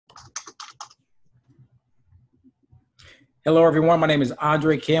Hello, everyone. My name is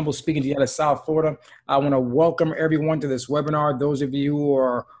Andre Campbell, speaking to you out of South Florida. I want to welcome everyone to this webinar. Those of you who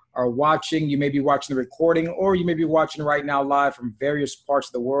are watching, you may be watching the recording, or you may be watching right now live from various parts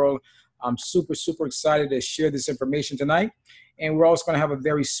of the world. I'm super excited to share this information tonight. And we're also going to have a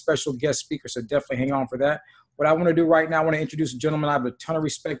very special guest speaker, so definitely hang on for that. What I want to do right now, I want to introduce a gentleman I have a ton of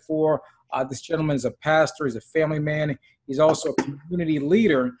respect for. This gentleman is a pastor, he's a family man, he's also a community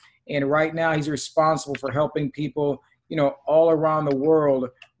leader. And right now, he's responsible for helping people all around the world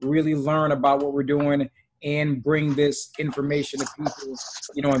really learn about what we're doing and bring this information to people,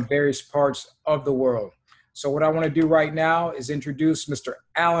 in various parts of the world. So what I want to do right now is introduce Mr.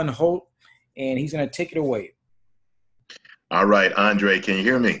 Alan Holt, and he's going to take it away. All right, Andre, can you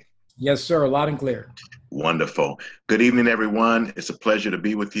hear me? Yes, sir. Loud and clear. Wonderful. Good evening, everyone. It's a pleasure to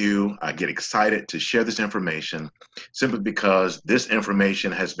be with you. I get excited to share this information simply because this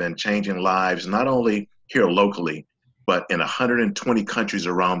information has been changing lives, not only here locally, but in 120 countries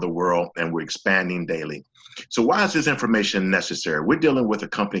around the world, and we're expanding daily. So why is this information necessary? We're dealing with a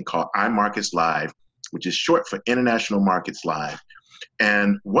company called iMarkets Live, which is short for International Markets Live.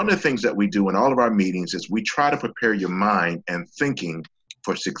 And one of the things that we do in all of our meetings is we try to prepare your mind and thinking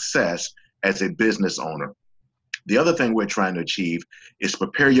for success as a business owner. The other thing we're trying to achieve is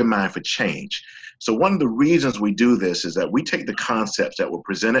prepare your mind for change. So one of the reasons we do this is that we take the concepts that were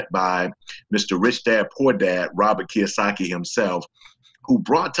presented by Mr. Rich Dad, Poor Dad, Robert Kiyosaki himself, who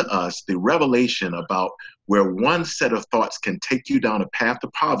brought to us the revelation about where one set of thoughts can take you down a path to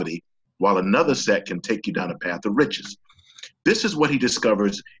poverty, while another set can take you down a path of riches. This is what he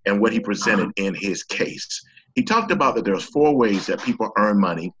discovers and what he presented in his case. He talked about that there's 4 ways that people earn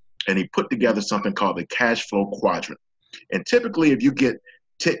money, and he put together something called the cash flow quadrant. And typically, if you get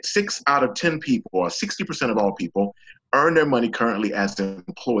 6 out of 10 people, or 60% of all people, earn their money currently as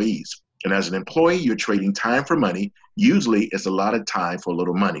employees. And as an employee, you're trading time for money. Usually, it's a lot of time for a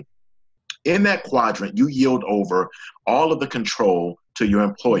little money. In that quadrant, you yield over all of the control to your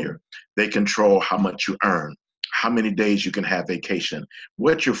employer. They control how much you earn, how many days you can have vacation,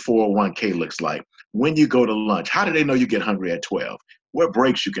 what your 401k looks like, when you go to lunch, how do they know you get hungry at 12, what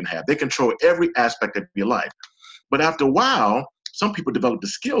breaks you can have. They control every aspect of your life. But after a while, some people develop the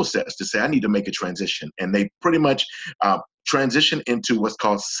skill sets to say, I need to make a transition. And they pretty much transition into what's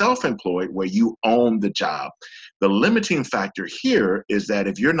called self-employed, where you own the job. The limiting factor here is that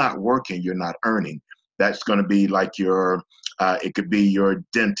if you're not working, you're not earning. That's going to be like it could be your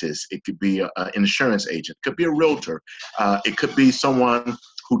dentist, it could be an insurance agent, it could be a realtor, it could be someone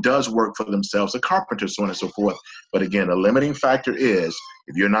who does work for themselves, a carpenter, so on and so forth. But again, a limiting factor is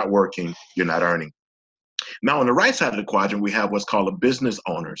if you're not working, you're not earning. Now, on the right side of the quadrant, we have what's called a business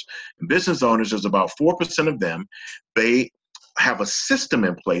owners. And business owners, there's about 4% of them. They have a system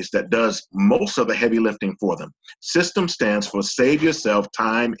in place that does most of the heavy lifting for them. System stands for save yourself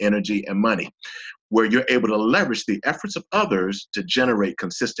time, energy, and money, where you're able to leverage the efforts of others to generate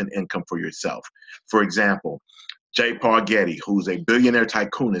consistent income for yourself. For example, J. Paul Getty, who's a billionaire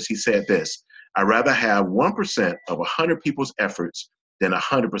tycoonist, he said this: I'd rather have 1% of 100 people's efforts than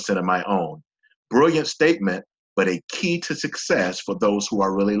 100% of my own. Brilliant statement, but a key to success for those who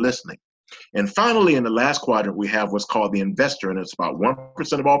are really listening. And finally, in the last quadrant, we have what's called the investor, and it's about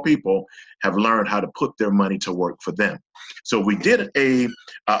 1% of all people have learned how to put their money to work for them. So we did a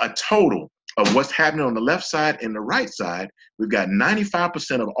total of what's happening on the left side and the right side. We've got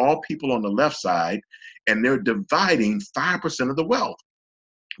 95% of all people on the left side, and they're dividing 5% of the wealth.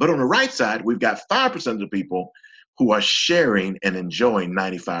 But on the right side, we've got 5% of the people who are sharing and enjoying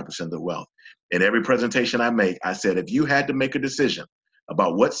 95% of the wealth. In every presentation I make, I said, if you had to make a decision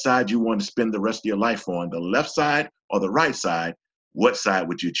about what side you want to spend the rest of your life on, the left side or the right side, what side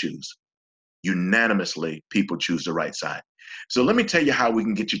would you choose? Unanimously, people choose the right side. So let me tell you how we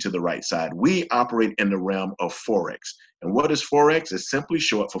can get you to the right side. We operate in the realm of Forex. And what is Forex? It's simply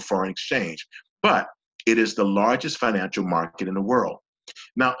short for foreign exchange, but it is the largest financial market in the world.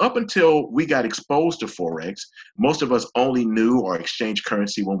 Now, up until we got exposed to Forex, most of us only knew or exchanged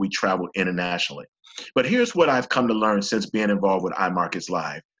currency when we traveled internationally. But here's what I've come to learn since being involved with iMarkets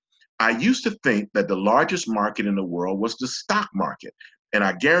Live. I used to think that the largest market in the world was the stock market. And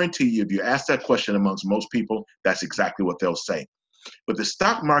I guarantee you, if you ask that question amongst most people, that's exactly what they'll say. But the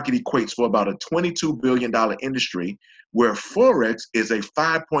stock market equates for about a $22 billion industry, where Forex is a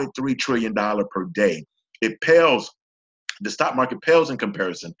 $5.3 trillion per day. The stock market pales in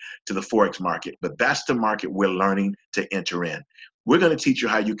comparison to the Forex market, but that's the market we're learning to enter in. We're going to teach you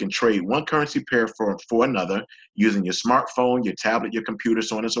how you can trade one currency pair for another using your smartphone, your tablet, your computer,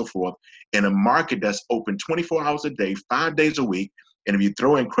 so on and so forth, in a market that's open 24 hours a day, 5 days a week. And if you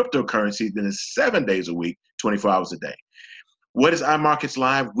throw in cryptocurrency, then it's 7 days a week, 24 hours a day. What is iMarkets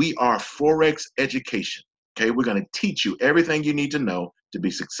Live? We are Forex education. Okay, we're going to teach you everything you need to know to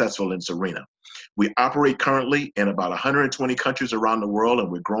be successful in this arena. We operate currently in about 120 countries around the world,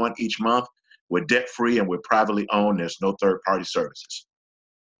 and we're growing each month. We're debt-free and we're privately owned. There's no third-party services.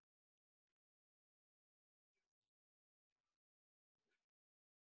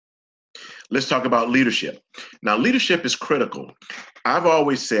 Let's talk about leadership. Now, leadership is critical. I've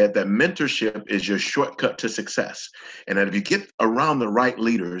always said that mentorship is your shortcut to success. And that if you get around the right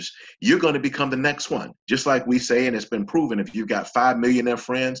leaders, you're going to become the next one. Just like we say, and it's been proven, if you've got 5 millionaire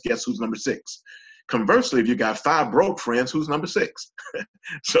friends, guess who's number 6? Conversely, if you got 5 broke friends, who's number 6?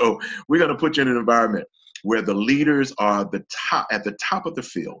 So we're going to put you in an environment where the leaders are at the top of the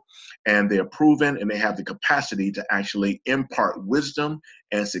field, and they're proven and they have the capacity to actually impart wisdom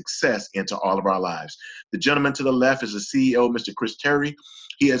and success into all of our lives. The gentleman to the left is the CEO, Mr. Chris Terry.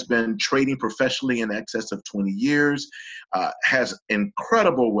 He has been trading professionally in excess of 20 years, has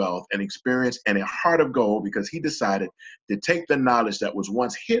incredible wealth and experience and a heart of gold, because he decided to take the knowledge that was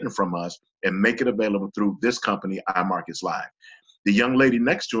once hidden from us and make it available through this company, iMarkets Live. The young lady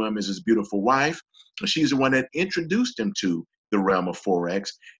next to him is his beautiful wife. She's the one that introduced him to the realm of Forex,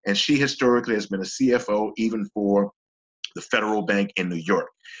 and she historically has been a CFO even for the Federal Bank in New York.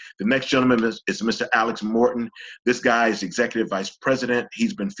 The next gentleman is Mr. Alex Morton. This guy is Executive Vice President.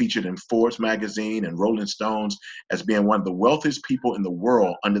 He's been featured in Forbes magazine and Rolling Stones as being one of the wealthiest people in the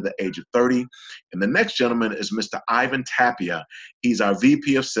world under the age of 30. And the next gentleman is Mr. Ivan Tapia. He's our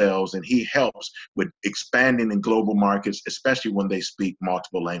VP of Sales, and he helps with expanding in global markets, especially when they speak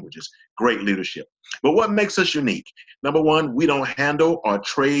multiple languages. Great leadership. But what makes us unique? Number one, we don't handle or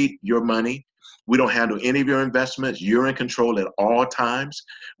trade your money. We don't handle any of your investments. You're in control at all times.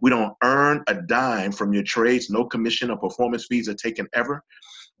 We don't earn a dime from your trades. No commission or performance fees are taken ever.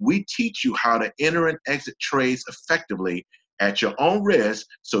 We teach you how to enter and exit trades effectively at your own risk,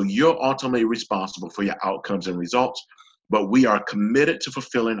 so you're ultimately responsible for your outcomes and results. But we are committed to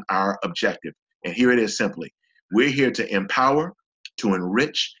fulfilling our objective. And here it is simply. We're here to empower, to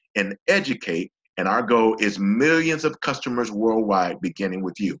enrich, and educate. And our goal is millions of customers worldwide, beginning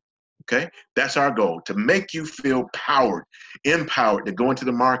with you. Okay, that's our goal, to make you feel powered, empowered to go into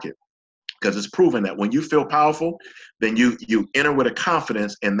the market, because it's proven that when you feel powerful, then you enter with a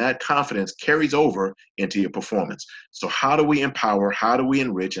confidence, and that confidence carries over into your performance. So how do we empower? How do we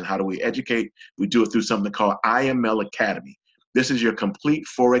enrich? And how do we educate? We do it through something called IML Academy. This is your complete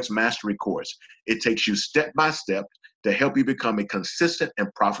Forex mastery course. It takes you step by step to help you become a consistent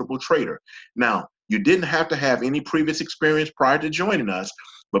and profitable trader. Now, you didn't have to have any previous experience prior to joining us,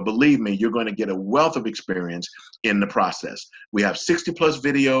 but believe me, you're going to get a wealth of experience in the process. We have 60 plus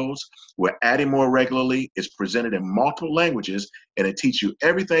videos. We're adding more regularly. It's presented in multiple languages, and it teaches you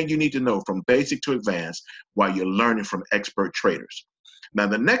everything you need to know from basic to advanced while you're learning from expert traders. Now,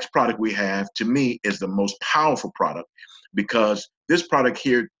 the next product we have, to me, is the most powerful product, because this product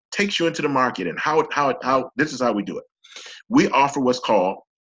here takes you into the market. And how this is how we do it. We offer what's called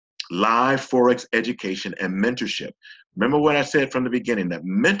live Forex education and mentorship. Remember what I said from the beginning, that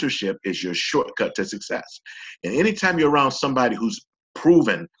mentorship is your shortcut to success. And anytime you're around somebody who's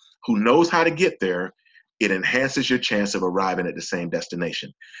proven, who knows how to get there, it enhances your chance of arriving at the same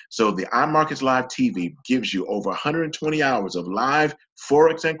destination. So the iMarkets Live TV gives you over 120 hours of live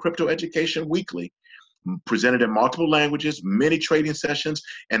Forex and crypto education weekly, presented in multiple languages, many trading sessions,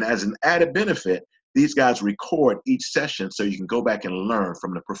 and as an added benefit, these guys record each session so you can go back and learn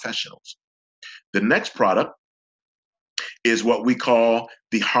from the professionals. The next product is what we call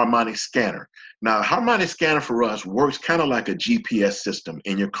the harmonic scanner. Now, the harmonic scanner for us works kind of like a GPS system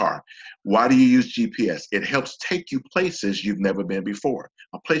in your car. Why do you use GPS? It helps take you places you've never been before,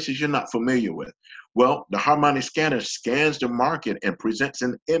 or places you're not familiar with. Well, the harmonic scanner scans the market and presents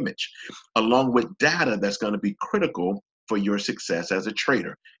an image along with data that's going to be critical for your success as a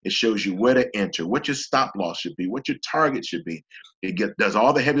trader. It shows you where to enter, what your stop loss should be, what your target should be. It does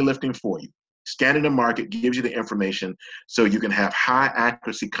all the heavy lifting for you. Scanning the market gives you the information so you can have high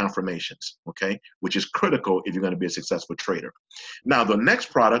accuracy confirmations, okay, which is critical if you're going to be a successful trader. Now, the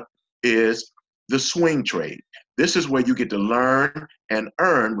next product is the swing trade. This is where you get to learn and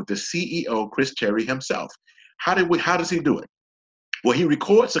earn with the CEO, Chris Terry himself. How does he do it? Well, he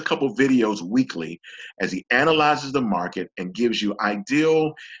records a couple videos weekly as he analyzes the market and gives you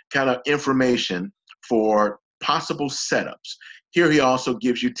ideal kind of information for possible setups. Here he also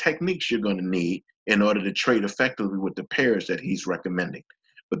gives you techniques you're going to need in order to trade effectively with the pairs that he's recommending.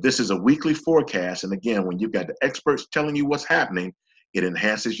 But this is a weekly forecast, and again, when you've got the experts telling you what's happening, it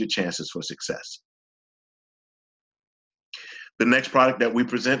enhances your chances for success. The next product that we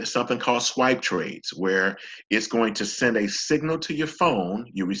present is something called swipe trades, where it's going to send a signal to your phone.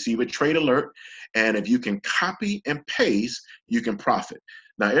 You receive a trade alert, and if you can copy and paste, you can profit.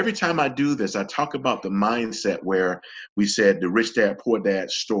 Now, every time I do this, I talk about the mindset where we said the rich dad, poor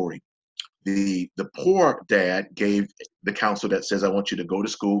dad story. The poor dad gave the counsel that says, I want you to go to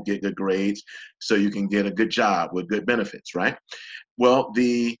school, get good grades, so you can get a good job with good benefits, right? Well,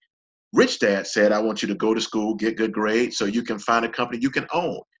 the rich dad said, I want you to go to school, get good grades, so you can find a company you can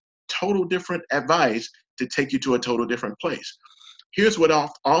own. Total different advice to take you to a total different place. Here's what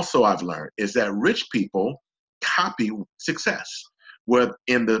also I've learned is that rich people copy success. Where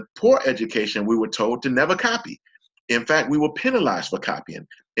in the poor education, we were told to never copy. In fact, we were penalized for copying.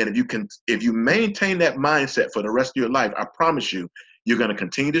 And if you maintain that mindset for the rest of your life, I promise you, you're going to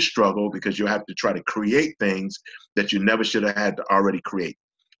continue to struggle because you'll have to try to create things that you never should have had to already create.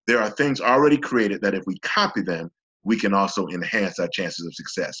 There are things already created that if we copy them, we can also enhance our chances of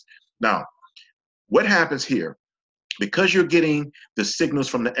success. Now, what happens here, because you're getting the signals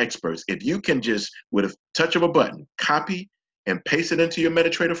from the experts, if you can just, with a touch of a button, copy and paste it into your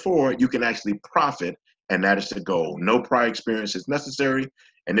MetaTrader 4, you can actually profit, and that is the goal. No prior experience is necessary,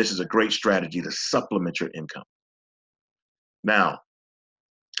 and this is a great strategy to supplement your income. Now,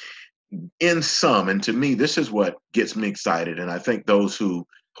 in sum, and to me, this is what gets me excited, and I think those who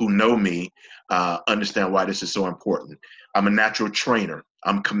know me understand why this is so important. I'm a natural trainer.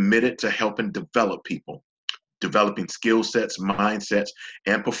 I'm committed to helping develop people, developing skill sets, mindsets,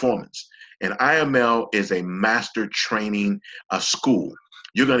 and performance. And IML is a master training school.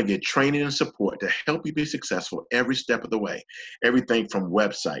 You're going to get training and support to help you be successful every step of the way. Everything from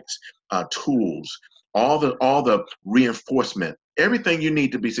websites, tools, all the reinforcement, everything you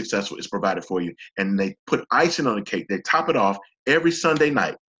need to be successful is provided for you. And they put icing on the cake. They top it off every Sunday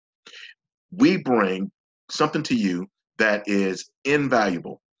night. We bring something to you that is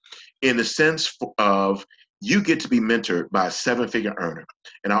invaluable in the sense of you get to be mentored by a seven-figure earner.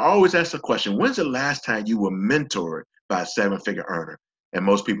 And I always ask the question, when's the last time you were mentored by a seven-figure earner? And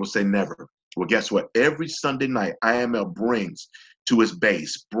most people say never. Well, guess what? Every Sunday night, IML brings to its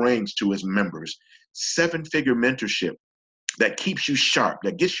base, brings to its members, seven-figure mentorship that keeps you sharp,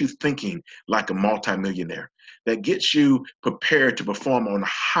 that gets you thinking like a multimillionaire, that gets you prepared to perform on the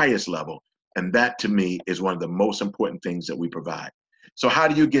highest level. And that, to me, is one of the most important things that we provide. So how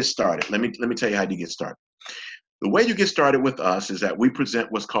do you get started? Let me tell you how you get started. The way you get started with us is that we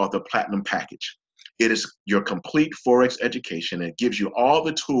present what's called the Platinum Package. It is your complete Forex education. It gives you all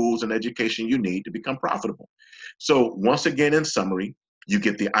the tools and education you need to become profitable. So once again, in summary, you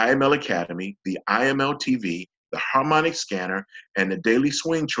get the IML Academy, the IML TV, the harmonic scanner, and the daily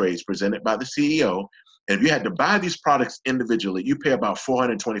swing trades presented by the CEO. And if you had to buy these products individually, you pay about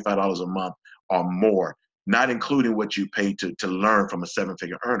 $425 a month or more, not including what you pay to learn from a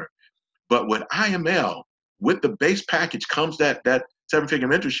seven-figure earner. But with IML, with the base package comes that seven-figure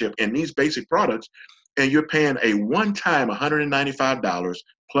mentorship and these basic products, and you're paying a one-time $195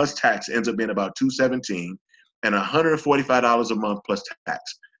 plus tax, ends up being about $217, and $145 a month plus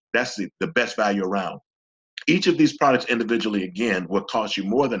tax. That's the best value around. Each of these products individually, again, will cost you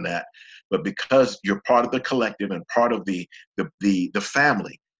more than that, but because you're part of the collective and part of the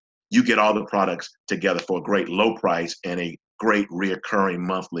family, you get all the products together for a great low price and a great reoccurring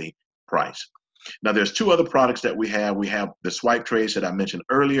monthly price. Now, there's two other products that we have. We have the swipe trades that I mentioned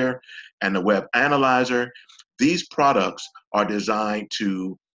earlier and the web analyzer. These products are designed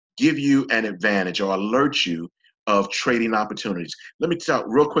to give you an advantage or alert you of trading opportunities. Let me talk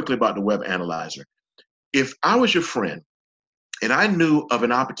real quickly about the web analyzer. If I was your friend and I knew of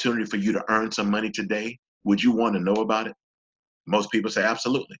an opportunity for you to earn some money today, would you want to know about it? Most people say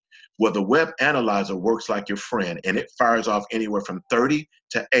absolutely. Well, the web analyzer works like your friend, and it fires off anywhere from 30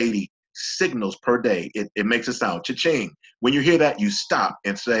 to 80 signals per day. It makes a sound, cha-ching. When you hear that, you stop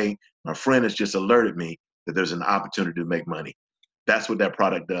and say, my friend has just alerted me that there's an opportunity to make money. That's what that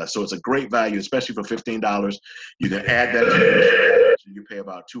product does. So it's a great value, especially for $15. You can add that to your subscription. You pay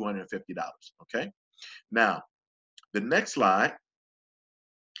about $250, okay? Now, the next slide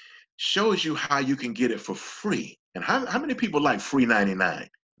shows you how you can get it for free. And how many people like free 99?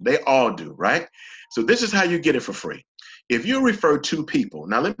 They all do, right? So this is how you get it for free. If you refer two people,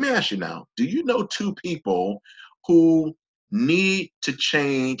 now let me ask you now, do you know two people who need to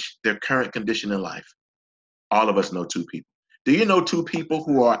change their current condition in life? All of us know two people. Do you know two people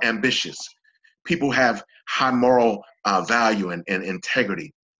who are ambitious? People have high moral value and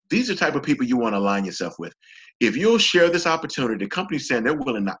integrity. These are the type of people you want to align yourself with. If you'll share this opportunity, the company's saying they're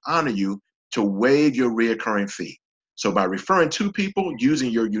willing to honor you to waive your reoccurring fee. So by referring two people using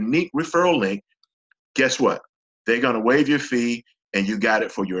your unique referral link, guess what? They're going to waive your fee, and you got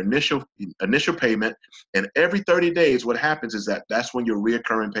it for your initial payment. And every 30 days, what happens is that's when your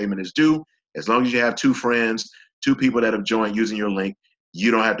reoccurring payment is due. As long as you have two friends, two people that have joined using your link, you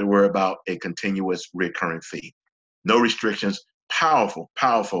don't have to worry about a continuous recurring fee. No restrictions. Powerful,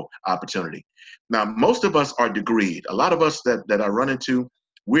 powerful opportunity. Now, most of us are degreed. A lot of us that I run into,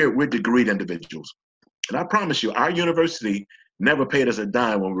 we're degreed individuals. And I promise you, our university never paid us a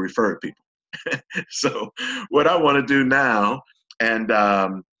dime when we referred people. So what I want to do now, and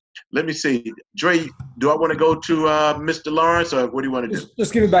let me see, Dre, do I want to go to Mr. Lawrence, or what do you want to do?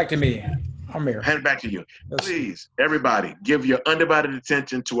 Just give it back to me. I'm here. Hand it back to you. Please, everybody, give your undivided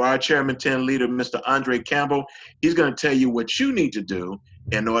attention to our Chairman 10 leader, Mr. Andre Campbell. He's going to tell you what you need to do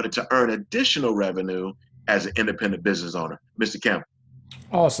in order to earn additional revenue as an independent business owner. Mr. Campbell.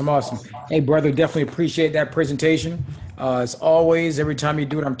 Awesome. Hey, brother, definitely appreciate that presentation. As always, every time you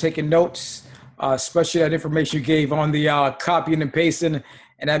do it, I'm taking notes, especially that information you gave on the copying and pasting,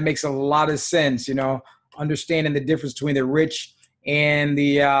 and that makes a lot of sense, understanding the difference between the rich and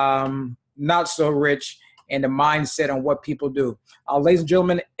the not so rich, and the mindset on what people do. Ladies and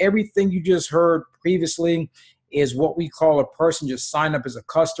gentlemen, everything you just heard previously is what we call a person just signed up as a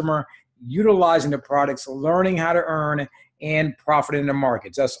customer, utilizing the products, learning how to earn and profit in the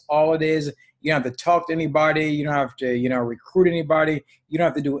markets. That's all it is. You don't have to talk to anybody. You don't have to, recruit anybody. You don't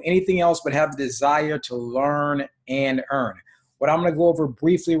have to do anything else but have the desire to learn and earn. What I'm going to go over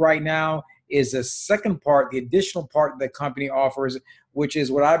briefly right now is the second part, the additional part that the company offers, which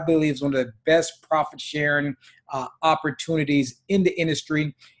is what I believe is one of the best profit sharing opportunities in the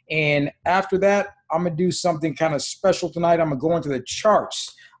industry. And after that, I'm going to do something kind of special tonight. I'm going to go into the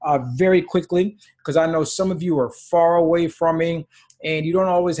charts very quickly, because I know some of you are far away from me and you don't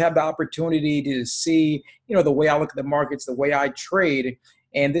always have the opportunity to see, the way I look at the markets, the way I trade.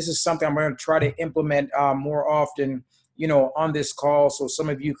 And this is something I'm going to try to implement more often, on this call, so some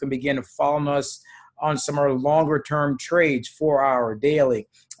of you can begin to follow us on some of our longer term trades, 4-hour, daily.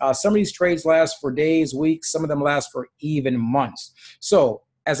 Some of these trades last for days, weeks, some of them last for even months. So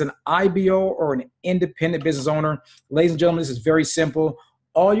as an IBO or an independent business owner, ladies and gentlemen, this is very simple.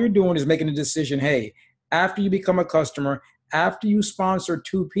 All you're doing is making a decision. Hey, after you become a customer, after you sponsor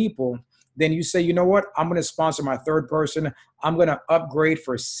 2 people, then you say, you know what? I'm going to sponsor my third person. I'm going to upgrade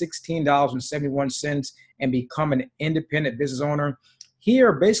for $16.71 and become an independent business owner.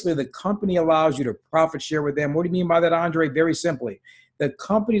 Here, basically, the company allows you to profit share with them. What do you mean by that, Andre? Very simply, the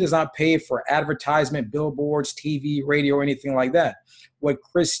company does not pay for advertisement, billboards, TV, radio, or anything like that. What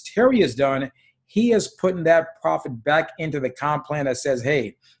Chris Terry has done, he has put that profit back into the comp plan that says,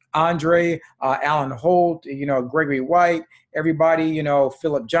 hey, Andre, Alan Holt, Gregory White, everybody,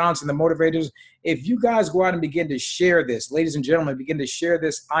 Philip Johnson, the motivators. If you guys go out and begin to share this, ladies and gentlemen, begin to share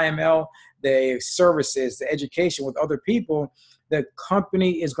this IML, the services, the education with other people, the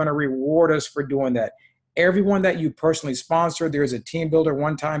company is going to reward us for doing that. Everyone that you personally sponsor, there's a team builder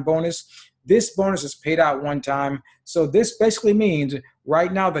one-time bonus. This bonus is paid out one time. So this basically means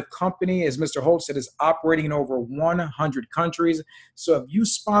right now the company, as Mr. Holt said, is operating in over 100 countries. So if you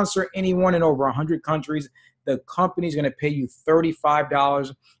sponsor anyone in over 100 countries, the company is going to pay you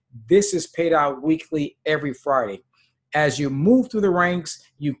 $35. This is paid out weekly every Friday. As you move through the ranks,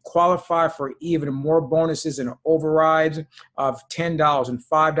 you qualify for even more bonuses and overrides of $10 and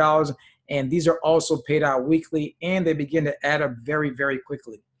 $5. And these are also paid out weekly, and they begin to add up very, very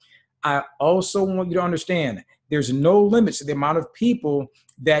quickly. I also want you to understand there's no limits to the amount of people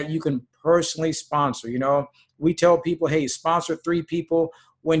that you can personally sponsor. We tell people, hey, sponsor 3 people.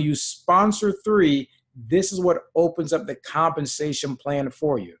 When you sponsor 3, this is what opens up the compensation plan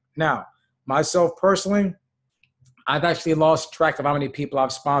for you. Now, myself personally, I've actually lost track of how many people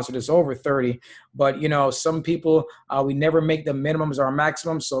I've sponsored. It's over 30, but some people, we never make the minimums or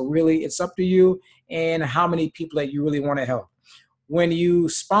maximums. So really it's up to you and how many people that you really want to help. When you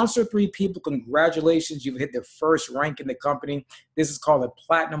sponsor 3 people, congratulations, you've hit the first rank in the company. This is called a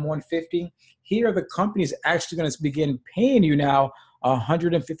Platinum 150. Here, the company is actually going to begin paying you now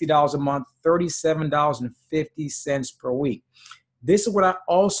 $150 a month, $37.50 per week. This is what I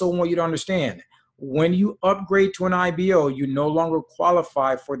also want you to understand. When you upgrade to an IBO, you no longer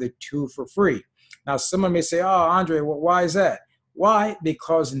qualify for the 2 for free. Now, someone may say, oh, Andre, well, why is that? Why?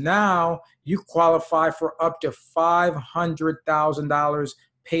 Because now you qualify for up to $500,000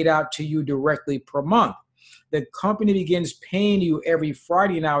 paid out to you directly per month. The company begins paying you every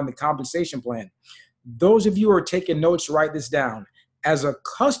Friday now in the compensation plan. Those of you who are taking notes, write this down. As a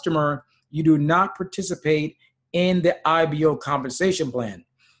customer, you do not participate in the IBO compensation plan.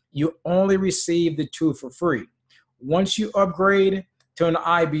 You only receive the 2 for free. Once you upgrade, to an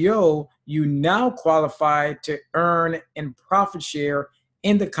IBO, you now qualify to earn and profit share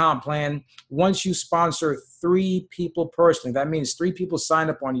in the comp plan once you sponsor 3 people personally. That means 3 people sign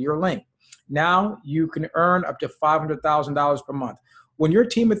up on your link. Now you can earn up to $500,000 per month. When your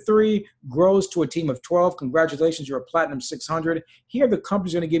team of 3 grows to a team of 12, congratulations, you're a Platinum 600. Here, the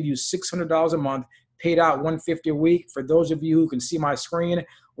company's going to give you $600 a month, paid out $150 a week. For those of you who can see my screen,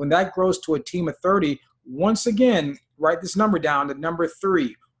 when that grows to a team of 30, once again, write this number down, the number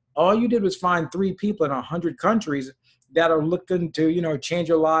 3. All you did was find 3 people in 100 countries that are looking to, change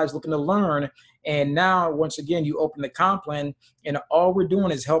their lives, looking to learn. And now, once again, you open the comp plan, and all we're doing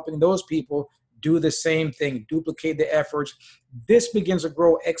is helping those people do the same thing, duplicate the efforts. This begins to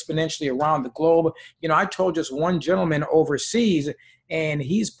grow exponentially around the globe. I told just one gentleman overseas, and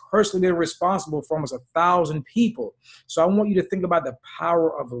he's personally been responsible for almost 1,000 people. So I want you to think about the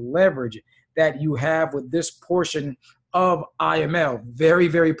power of leverage that you have with this portion of IML. Very,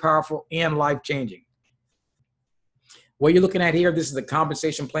 very powerful and life-changing. What you're looking at here, this is the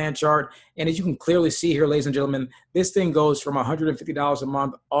compensation plan chart. And as you can clearly see here, ladies and gentlemen, this thing goes from $150 a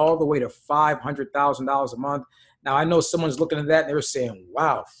month all the way to $500,000 a month. Now, I know someone's looking at that and they're saying,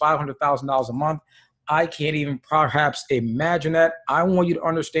 wow, $500,000 a month. I can't even perhaps imagine that. I want you to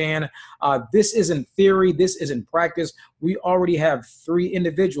understand this isn't theory. This isn't practice. We already have 3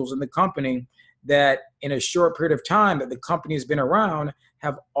 individuals in the company that in a short period of time that the company has been around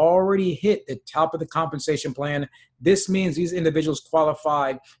have already hit the top of the compensation plan. This means these individuals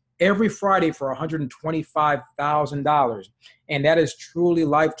qualify every Friday for $125,000. And that is truly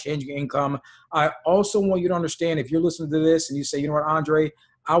life-changing income. I also want you to understand, if you're listening to this and you say, you know what, Andre,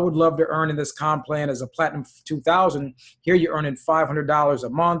 I would love to earn in this comp plan as a Platinum 2000. Here you're earning $500 a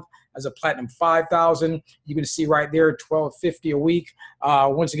month. As a Platinum 5000, you can see right there, $1,250 a week.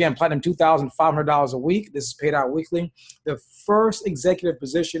 Once again, Platinum 2000, $500 a week. This is paid out weekly. The first executive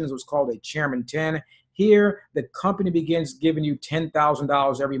position is what's called a Chairman 10. Here, the company begins giving you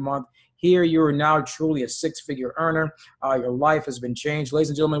 $10,000 every month. Here, you're now truly a 6-figure earner. Your life has been changed. Ladies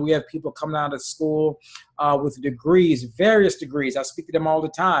and gentlemen, we have people coming out of school with degrees, various degrees. I speak to them all the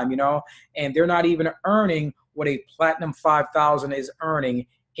time, and they're not even earning what a Platinum 5000 is earning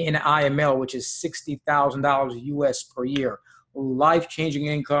in IML, which is $60,000 US per year. Life-changing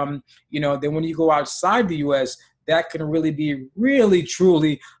income. Then when you go outside the US, that can really be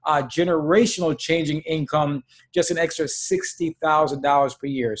truly generational changing income, just an extra $60,000 per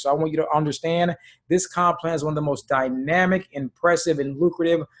year. So I want you to understand this comp plan is one of the most dynamic, impressive, and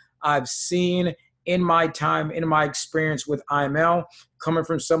lucrative I've seen in my time, in my experience with IML. Coming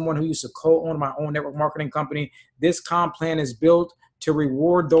from someone who used to co-own my own network marketing company, this comp plan is built to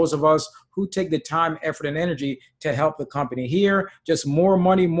reward those of us who take the time, effort, and energy to help the company. Here, just more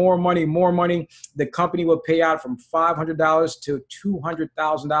money, more money, more money. The company will pay out from $500 to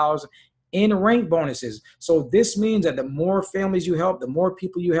 $200,000 in rank bonuses. So this means that the more families you help, the more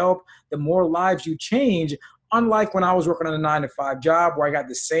people you help, the more lives you change. Unlike when I was working on a 9-to-5 job where I got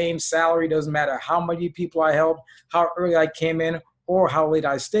the same salary, doesn't matter how many people I helped, how early I came in, or how late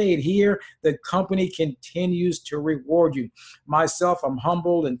I stayed. Here, the company continues to reward you. Myself, I'm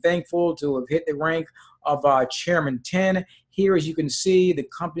humbled and thankful to have hit the rank of Chairman 10. Here, as you can see, the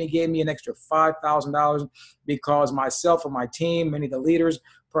company gave me an extra $5,000 because myself and my team, many of the leaders,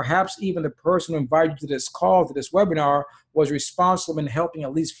 perhaps even the person who invited you to this call, to this webinar, was responsible in helping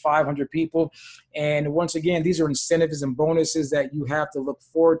at least 500 people. And once again, these are incentives and bonuses that you have to look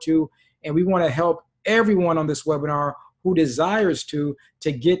forward to. And we want to help everyone on this webinar who desires to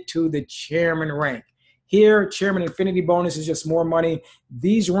get to the chairman rank. Here, Chairman Infinity bonus is just more money.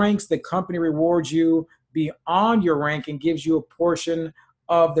 These ranks, the company rewards you beyond your rank and gives you a portion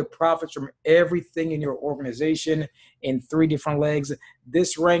of the profits from everything in your organization in 3 different legs.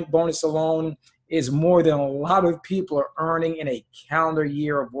 This rank bonus alone is more than a lot of people are earning in a calendar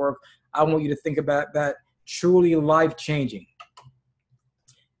year of work. I want you to think about that. Truly life-changing.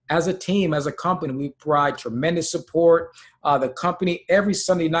 As a team, as a company, we provide tremendous support. The company, every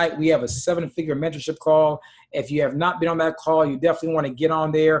Sunday night, we have a 7-figure mentorship call. If you have not been on that call, you definitely want to get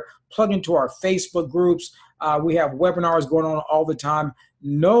on there, plug into our Facebook groups. We have webinars going on all the time.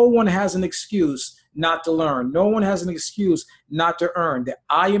 No one has an excuse not to learn. No one has an excuse not to earn. The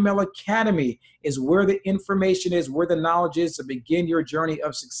IML Academy is where the information is, where the knowledge is to begin your journey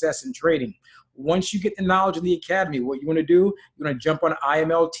of success in trading. Once you get the knowledge of the academy, what you want to do, you're going to jump on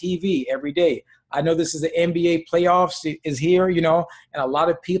IML TV every day. I know this is the NBA playoffs is here, and a lot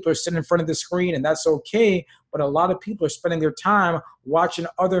of people are sitting in front of the screen, and that's okay. but a lot of people are spending their time watching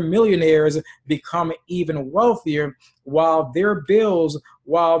other millionaires become even wealthier while their bills,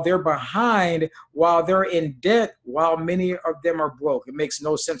 while they're behind, while they're in debt, while many of them are broke. It makes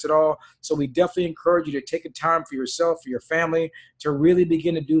no sense at all. So we definitely encourage you to take a time for yourself, for your family, to really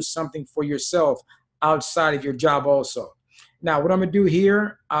begin to do something for yourself outside of your job also. Now, what I'm going to do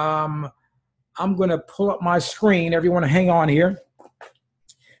here, I'm going to pull up my screen. Everyone hang on here.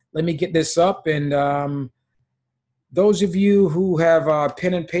 Let me get this up. And those of you who have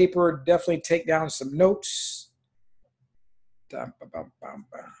pen and paper, definitely take down some notes.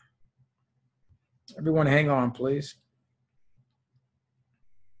 Everyone hang on, please.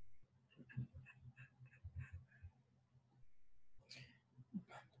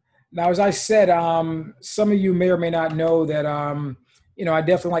 Now, as I said, some of you may or may not know that, I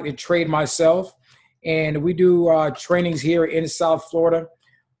definitely like to trade myself. And we do trainings here in South Florida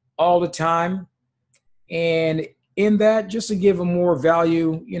all the time. And in that, just to give them more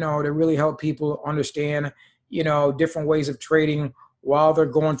value, to really help people understand, different ways of trading while they're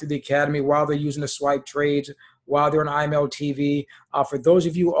going through the academy, while they're using the swipe trades, while they're on IML TV. For those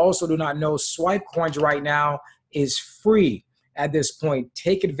of you who also do not know, Swipe Coins right now is free at this point.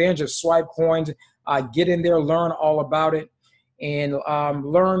 Take advantage of Swipe Coins. Get in there, learn all about it, and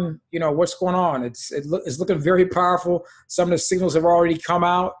learn, what's going on. It's looking very powerful. Some of the signals have already come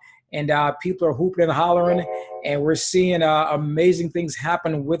out, and people are hooping and hollering, and we're seeing amazing things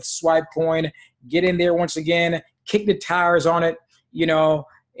happen with Swipe Coin. Get in there once again, kick the tires on it,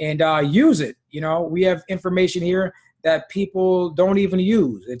 and use it. We have information here that people don't even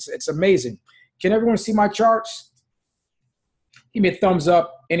use. It's amazing. Can everyone see my charts? Give me a thumbs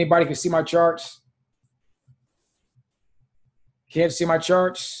up. Anybody can see my charts? Can't see my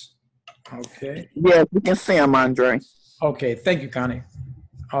charts? Okay. Yeah, we can see them, Andre. Okay, thank you, Connie.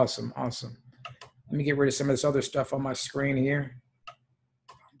 Awesome. Let me get rid of some of this other stuff on my screen here.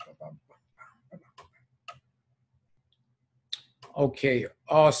 Okay,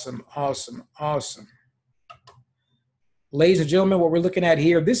 awesome. Ladies and gentlemen, what we're looking at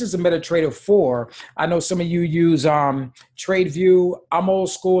here, this is a MetaTrader 4. I know some of you use TradeView. I'm old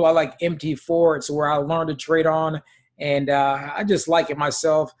school. I like MT4. It's where I learned to trade on, and I just like it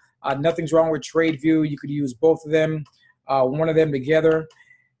myself. Nothing's wrong with TradeView. You could use both of them, one of them together.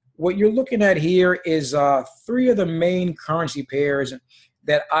 What you're looking at here is 3 of the main currency pairs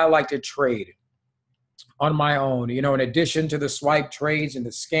that I like to trade on my own, in addition to the swipe trades and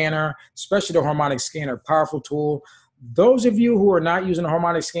the scanner, especially the harmonic scanner, powerful tool. Those of you who are not using the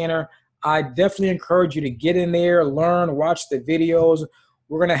harmonic scanner, I definitely encourage you to get in there, learn, watch the videos.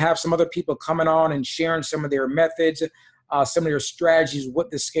 We're going to have some other people coming on and sharing some of their methods, some of their strategies with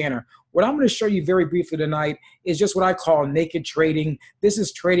the scanner. What I'm going to show you very briefly tonight is just what I call naked trading. This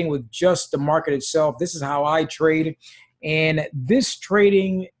is trading with just the market itself. This is how I trade. And this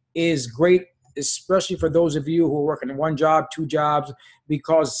trading is great, especially for those of you who are working 1 job, 2 jobs,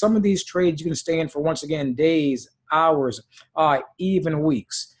 because some of these trades you can stay in for, once again, days, hours, even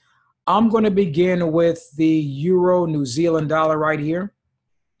weeks. I'm going to begin with the Euro New Zealand dollar right here.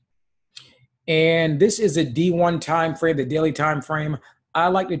 And this is a D1 time frame, the daily time frame. I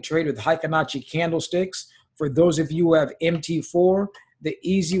like to trade with Heikinaichi candlesticks. For those of you who have MT4, the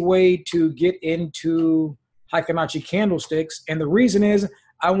easy way to get into Heikinaichi candlesticks, and the reason is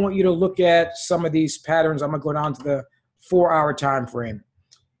I want you to look at some of these patterns. I'm going to go down to the 4-hour time frame.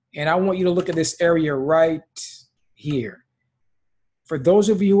 And I want you to look at this area right here. For those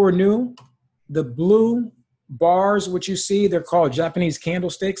of you who are new, the blue bars, which you see, they're called Japanese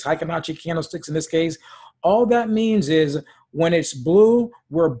candlesticks, Heikinaichi candlesticks in this case. All that means is when it's blue,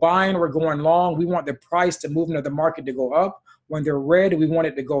 we're buying, we're going long. We want the price to move into the market to go up. When they're red, we want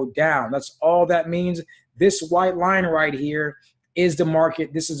it to go down. That's all that means. This white line right here is the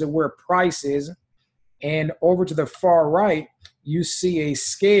market. This is where price is. And over to the far right, you see a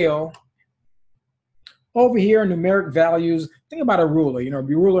scale. Over here, numeric values. Think about a ruler. A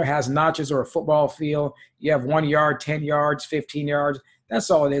ruler has notches or a football field. You have 1 yard, 10 yards, 15 yards. That's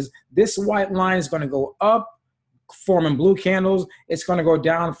all it is. This white line is going to go up, forming blue candles. It's going to go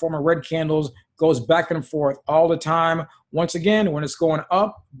down, forming red candles. Goes back and forth all the time. Once again, when it's going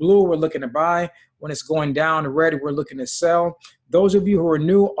up, blue, we're looking to buy. When it's going down, red, we're looking to sell. Those of you who are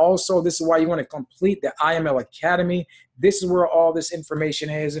new, also, this is why you want to complete the IML Academy. This is where all this information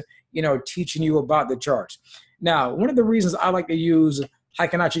is, teaching you about the charts. Now, one of the reasons I like to use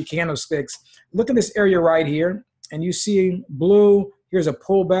Heikinaichi candlesticks, look at this area right here, and you see blue, here's a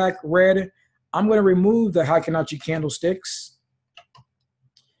pullback, red. I'm going to remove the Heikinaichi candlesticks,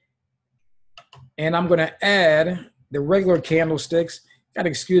 and I'm going to add the regular candlesticks. gotta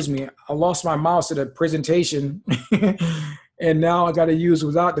excuse me. I lost my mouse at a presentation and now I gotta use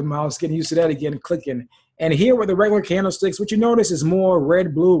without the mouse, getting used to that again, clicking. And here with the regular candlesticks, what you notice is more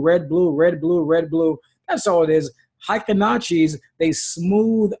red, blue, red, blue, red, blue, red, blue. That's all it is. Heikinachis, they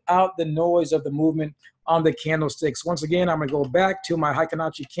smooth out the noise of the movement on the candlesticks. Once again, I'm gonna go back to my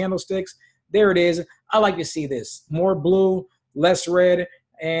Heikinachi candlesticks. There it is. I like to see this. More blue, less red.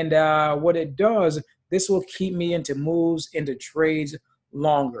 And what it does, this will keep me into moves, into trades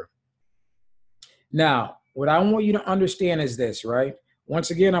longer. Now, what I want you to understand is this, right?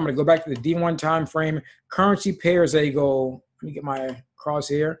 Once again, I'm going to go back to the D1 time frame. Currency pairs, they go, let me get my cross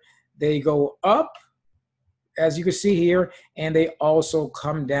here. They go up, as you can see here, and they also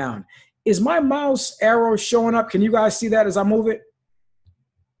come down. Is my mouse arrow showing up? Can you guys see that as I move it?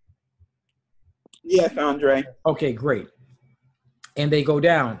 Yes, Andre. Okay, great. And they go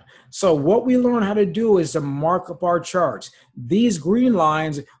down. So what we learn how to do is to mark up our charts. These green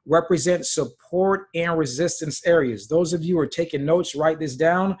lines represent support and resistance areas. Those of you who are taking notes, write this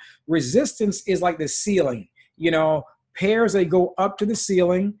down. Resistance is like the ceiling. You know, pairs, they go up to the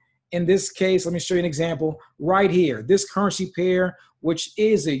ceiling. In this case, let me show you an example right here. This currency pair, which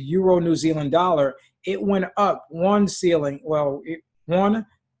is a Euro New Zealand dollar, it went up one ceiling. Well, one,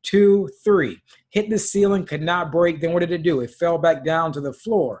 two, three. Hit the ceiling, could not break. Then what did it do? It fell back down to the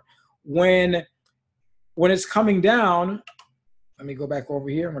floor. When it's coming down, let me go back over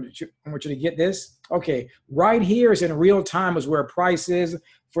here. I want you to get this. Okay, right here is in real time is where price is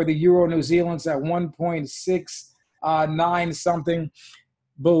for the Euro New Zealand's at 1.69 something.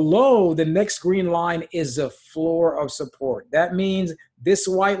 Below the next green line is the floor of support. That means this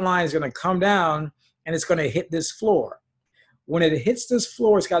white line is going to come down and it's going to hit this floor. When it hits this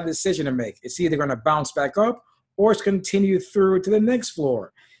floor, it's got a decision to make. It's either going to bounce back up or it's continue through to the next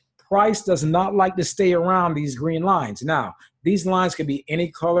floor. Price does not like to stay around these green lines. Now, these lines can be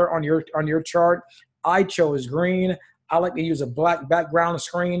any color on your chart. I chose green. I like to use a black background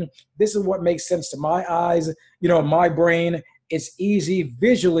screen. This is what makes sense to my eyes, my brain. It's easy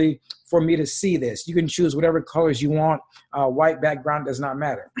visually for me to see this. You can choose whatever colors you want. White background does not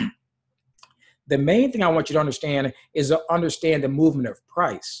matter. The main thing I want you to understand is to understand the movement of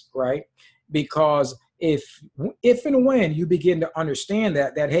price, right? Because if and when you begin to understand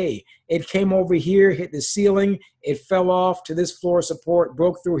that hey, it came over here, hit the ceiling, it fell off to this floor support,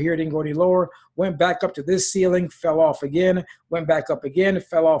 broke through here, didn't go any lower, went back up to this ceiling, fell off again, went back up again,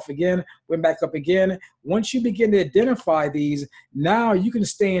 fell off again, went back up again. Once you begin to identify these, now you can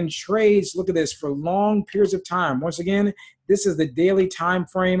stay in trades, look at this, for long periods of time. Once again, this is the daily time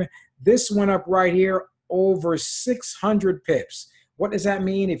frame. This went up right here over 600 pips. What does that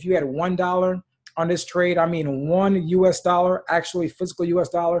mean? If you had $1 on this trade, I mean $1 US, actually physical US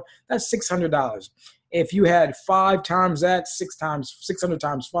dollar, that's $600. If you had 5 times that, 600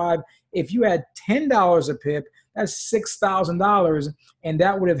 times 5. If you had $10 a pip, that's $6,000, and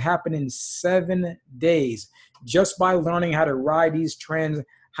that would have happened in 7 days just by learning how to ride these trends,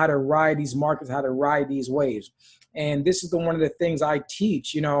 how to ride these markets, how to ride these waves. And this is one of the things I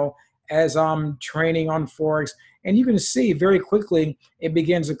teach, as I'm training on Forex. And you can see very quickly it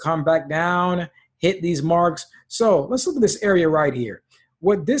begins to come back down, hit these marks. So let's look at this area right here.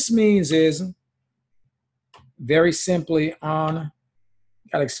 What this means is, very simply I'm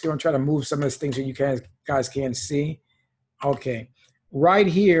going to try to move some of these things that you guys can't see. Okay, right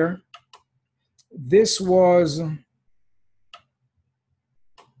here, this was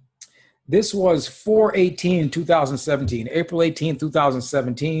 4/18/2017, April 18,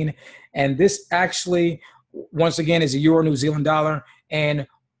 2017. And this actually, once again, is a Euro New Zealand dollar. And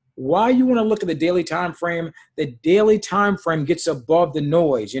why you want to look at the daily time frame, the daily time frame gets above the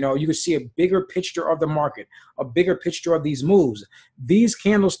noise. You can see a bigger picture of the market, a bigger picture of these moves. These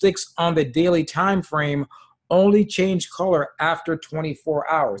candlesticks on the daily time frame only change color after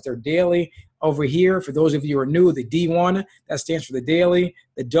 24 hours. They're daily. Over here, for those of you who are new, the D1, that stands for the daily.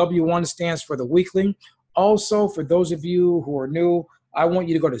 The W1 stands for the weekly. Also, for those of you who are new, I want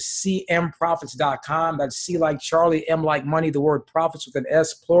you to go to cmprofits.com. That's C like Charlie, M like money, the word profits with an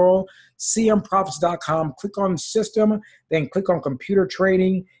S, plural. cmprofits.com. Click on system, then click on computer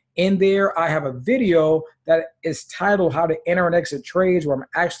trading. In there, I have a video that is titled How to Enter and Exit Trades, where I'm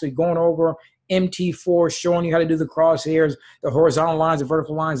actually going over MT4, showing you how to do the crosshairs, the horizontal lines, the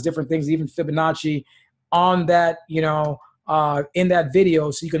vertical lines, different things, even Fibonacci on that, in that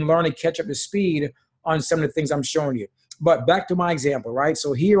video, so you can learn and catch up to speed on some of the things I'm showing you. But back to my example, right?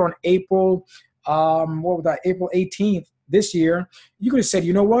 So here on April 18th this year, you could have said,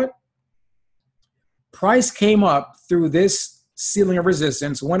 you know what? Price came up through this ceiling of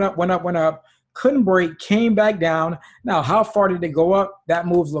resistance, went up, went up, went up, couldn't break, came back down. Now, how far did it go up? That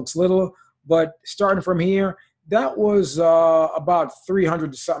move looks little, but starting from here, that was about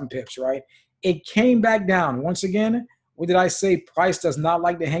 300 something pips, right? It came back down. Once again, what did I say? Price does not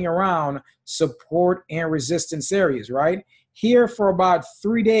like to hang around support and resistance areas, right? Here for about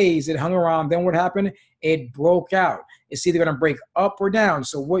 3 days, it hung around. Then what happened? It broke out. It's either going to break up or down.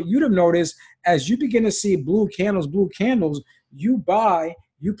 So what you'd have noticed as you begin to see blue candles, you buy,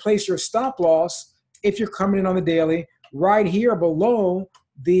 you place your stop loss if you're coming in on the daily right here below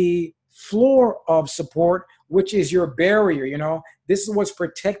the floor of support, which is your barrier. You know, this is what's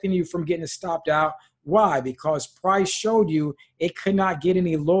protecting you from getting stopped out. Why? Because price showed you it could not get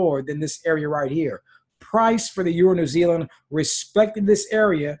any lower than this area right here. Price for the Euro New Zealand respected this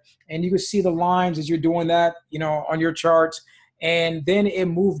area, and you can see the lines as you're doing that, you know, on your charts, and then it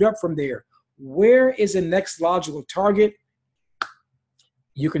moved up from there. Where is the next logical target?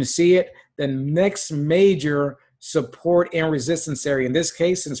 You can see it, the next major support and resistance area. In this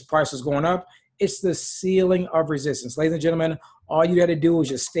case, since price is going up, it's the ceiling of resistance. Ladies and gentlemen, all you got to do is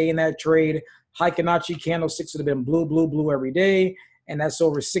just stay in that trade. Fibonacci candlesticks would have been blue, blue, blue every day, and that's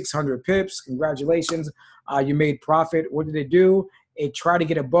over 600 pips. Congratulations. You made profit. What did it do? It tried to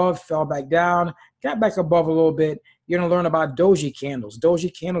get above, fell back down, got back above a little bit. You're going to learn about doji candles.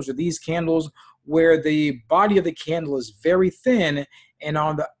 Doji candles are these candles where the body of the candle is very thin, and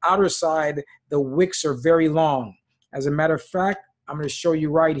on the outer side, the wicks are very long. As a matter of fact, I'm going to show you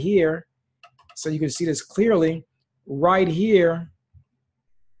right here so you can see this clearly. Right here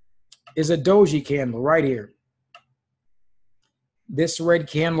is a doji candle right here. This red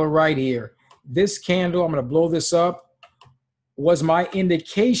candle right here. This candle, I'm going to blow this up, was my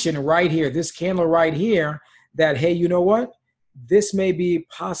indication right here. This candle right here that, hey, you know what? This may be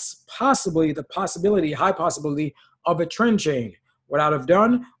possibly the possibility, high possibility of a trend change. What I'd have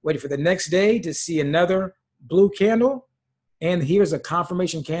done, waited for the next day to see another blue candle. And here's a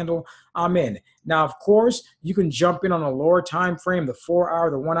confirmation candle. I'm in. Now, of course, you can jump in on a lower time frame, the 4 hour,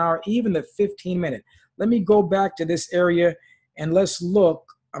 the 1 hour, even the 15-minute. Let me go back to this area and let's look.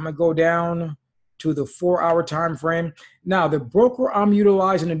 I'm going to go down to the 4 hour time frame. Now, the broker I'm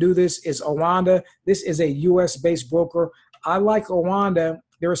utilizing to do this is Owanda. This is a US-based broker. I like Owanda.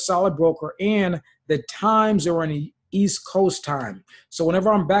 They're a solid broker, and the times are in the East Coast time. So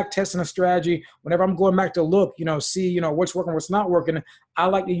whenever I'm back testing a strategy, whenever I'm going back to look, see, what's working, what's not working, I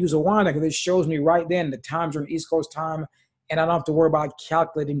like to use Owanda because it shows me right then the times are in East Coast time, and I don't have to worry about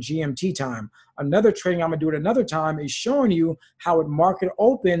calculating GMT time. Another trading I'm going to do at another time is showing you how at market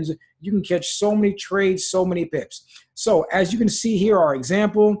opens, you can catch so many trades, so many pips. So as you can see here, our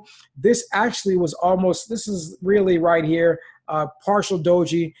example, this actually was almost, this is really right here, partial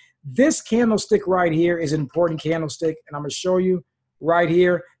doji. This candlestick right here is an important candlestick, and I'm going to show you right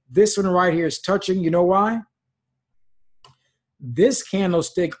here. This one right here is touching. You know why? This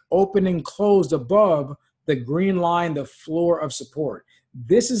candlestick opened and closed above the green line, the floor of support.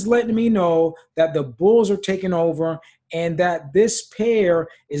 This is letting me know that the bulls are taking over and that this pair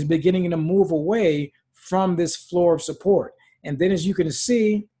is beginning to move away from this floor of support. And then as you can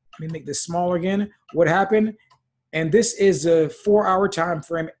see, let me make this smaller again. What happened? And this is a 4 hour time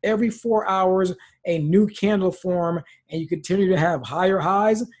frame. Every 4 hours, a new candle form, and you continue to have higher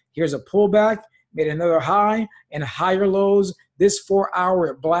highs. Here's a pullback, made another high, and higher lows. This 4 hour,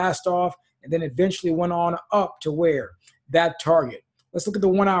 it blast off, and then eventually went on up to where? That target. Let's look at the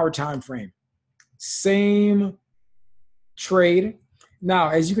 1 hour time frame. Same trade. Now,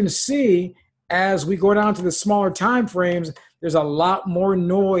 as you can see, as we go down to the smaller time frames, there's a lot more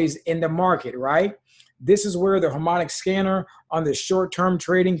noise in the market, right? This is where the harmonic scanner on the short-term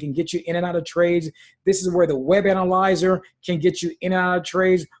trading can get you in and out of trades. This is where the web analyzer can get you in and out of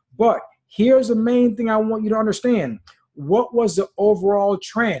trades. But here's the main thing I want you to understand. What was the overall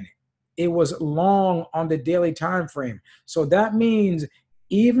trend? It was long on the daily time frame. So that means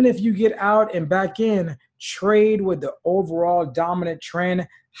even if you get out and back in, trade with the overall dominant trend.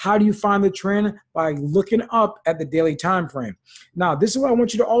 How do you find the trend? By looking up at the daily time frame. Now, this is what I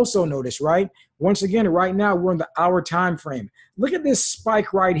want you to also notice, right? Once again, right now, we're in the hour time frame. Look at this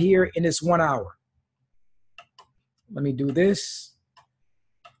spike right here in this 1 hour. Let me do this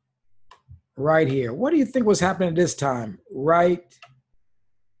right here. What do you think was happening at this time? Right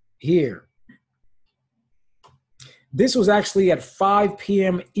here. This was actually at 5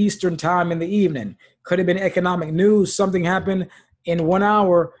 p.m. Eastern time in the evening. Could have been economic news. Something happened in 1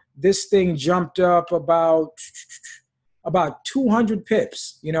 hour. This thing jumped up about 200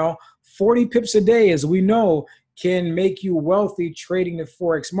 pips. 40 pips a day, as we know, can make you wealthy trading the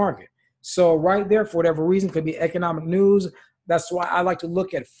Forex market. So right there, for whatever reason, could be economic news. That's why I like to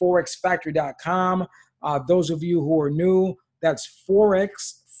look at forexfactory.com. Those of you who are new, that's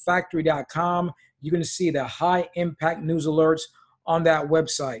forexfactory.com. You're going to see the high impact news alerts on that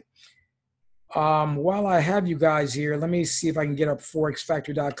website. While I have you guys here, let me see if I can get up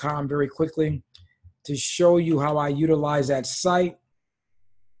forexfactory.com very quickly to show you how I utilize that site.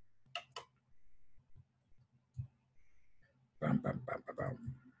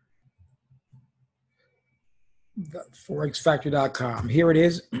 Forexfactory.com. Here it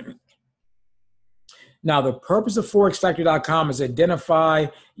is. Now, the purpose of forexfactory.com is identify,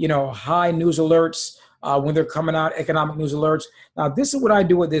 high news alerts when they're coming out, economic news alerts. Now, this is what I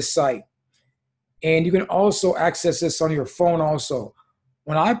do with this site. And you can also access this on your phone also.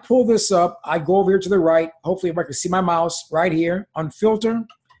 When I pull this up, I go over here to the right. Hopefully, if I can see my mouse right here on filter,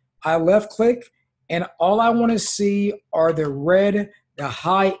 I left click, and all I want to see are the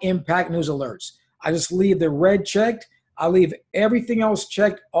high impact news alerts. I just leave the red checked. I leave everything else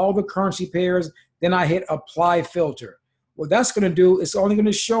checked, all the currency pairs. Then I hit apply filter. What that's going to do is only going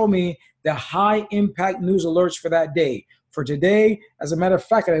to show me the high impact news alerts for that day. For today, as a matter of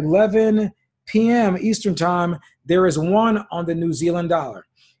fact, at 11 p.m. Eastern time, there is one on the New Zealand dollar.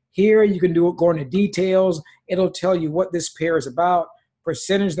 Here you can go into details. It'll tell you what this pair is about,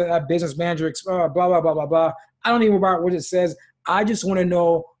 percentage that business manager, blah, blah, blah, blah, blah. I don't even worry about what it says. I just want to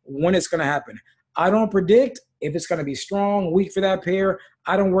know when it's going to happen. I don't predict if it's going to be strong, weak for that pair.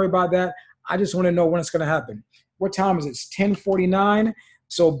 I don't worry about that. I just want to know when it's going to happen. What time is it? It's 10:49.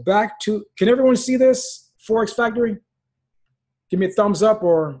 So back to, can everyone see this, Forex Factory? Give me a thumbs up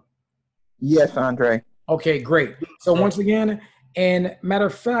or? Yes, Andre. Okay, great. So once again, and matter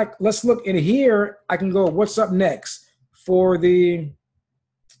of fact, let's look in here. I can go, what's up next for the,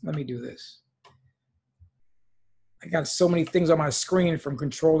 let me do this. I got so many things on my screen from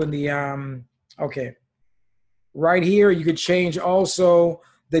controlling the, okay. Right here, you could change also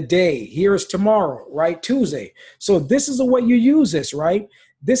the day. Here is tomorrow, right? Tuesday. So this is the way you use this, right?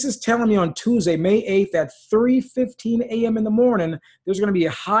 This is telling me on Tuesday, May 8th at 3:15 a.m. in the morning, there's going to be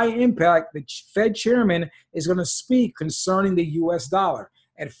a high impact. The Fed chairman is going to speak concerning the U.S. dollar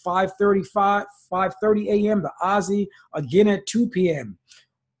at 5:30 a.m. The Aussie again at 2 p.m.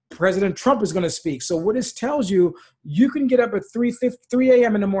 President Trump is going to speak. So what this tells you, you can get up at 3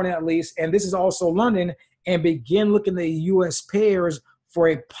 a.m. in the morning at least, and this is also London, and begin looking at the U.S. pairs for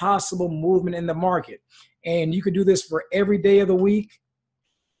a possible movement in the market. And you could do this for every day of the week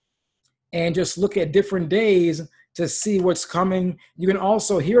and just look at different days to see what's coming. You can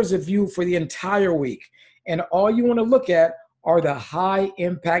also, here's a view for the entire week. And all you want to look at are the high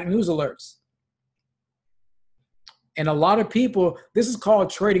impact news alerts. And a lot of people, this is called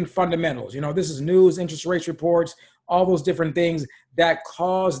trading fundamentals. This is news, interest rates reports, all those different things that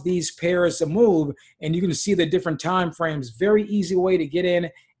cause these pairs to move. And you can see the different time frames. Very easy way to get in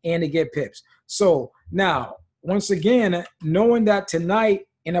and to get pips. So now, once again, knowing that tonight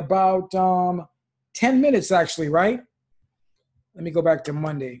in about 10 minutes, actually, right? Let me go back to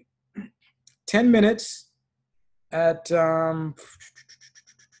Monday. 10 minutes at,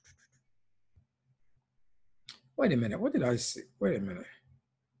 wait a minute, what did I see? Wait a minute.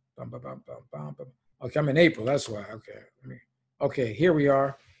 Okay, I'm in April, that's why. Okay, here we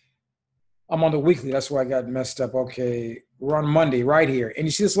are. I'm on the weekly, that's why I got messed up. Okay, we're on Monday right here. And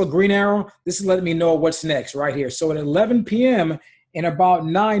you see this little green arrow? This is letting me know what's next right here. So at 11 p.m., in about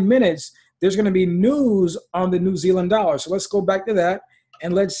 9 minutes, there's going to be news on the New Zealand dollar. So let's go back to that,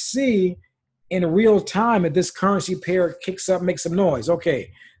 and let's see in real time if this currency pair kicks up, makes some noise. Okay,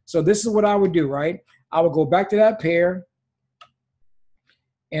 so this is what I would do, right? I would go back to that pair,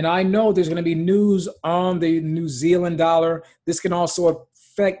 and I know there's going to be news on the New Zealand dollar. This can also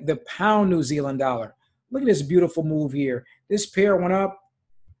affect the pound New Zealand dollar. Look at this beautiful move here. This pair went up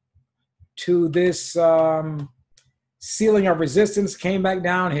to this ceiling of resistance, came back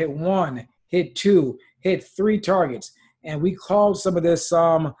down, hit 1, hit 2, hit 3 targets. And we called some of this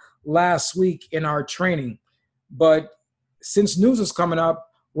last week in our training. But since news is coming up,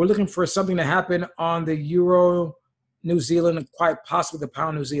 we're looking for something to happen on the Euro New Zealand and quite possibly the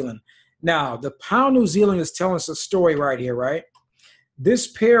pound New Zealand. Now, the pound New Zealand is telling us a story right here, right? This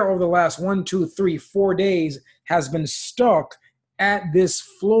pair over the last 1, 2, 3, 4 days has been stuck at this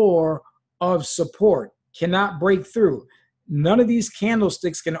floor of support, cannot break through. None of these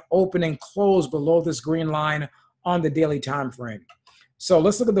candlesticks can open and close below this green line on the daily time frame. So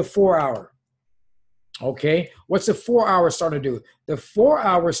let's look at the 4-hour. Okay, what's the 4-hour starting to do? The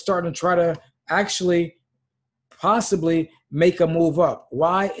 4-hour is starting to try to actually possibly make a move up.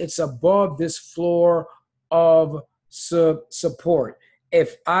 Why? It's above this floor of support.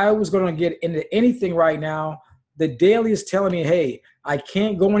 If I was going to get into anything right now, The daily is telling me, hey, I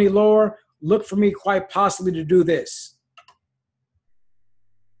can't go any lower. Look for me quite possibly to do this.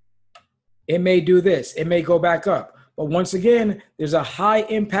 It may do this. It may go back up. But once again, there's a high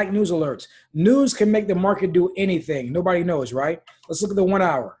impact news alerts. News can make the market do anything. Nobody knows, right? Let's look at the 1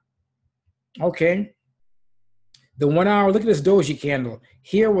 hour. Okay. The 1 hour, look at this doji candle.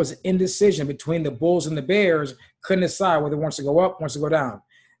 Here was indecision between the bulls and the bears. Couldn't decide whether it wants to go up, wants to go down.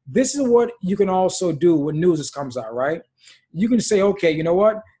 This is what you can also do when news comes out, right? You can say, okay, you know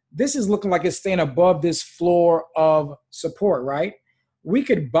what? This is looking like it's staying above this floor of support, right? We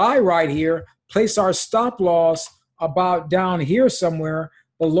could buy right here, place our stop loss about down here somewhere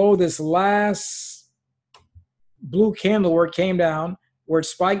below this last blue candle where it came down, where it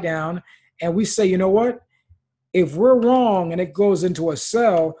spiked down. And we say, you know what? If we're wrong and it goes into a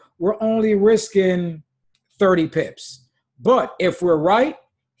sell, we're only risking 30 pips. But if we're right,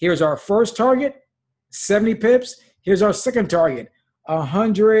 here's our first target, 70 pips. Here's our second target,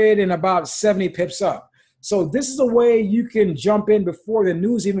 100 and about 70 pips up. So this is a way you can jump in before the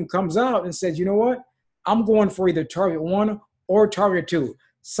news even comes out and says, you know what? I'm going for either target 1 or target 2.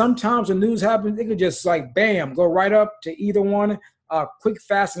 Sometimes when news happens, it could just like, bam, go right up to either one. Quick,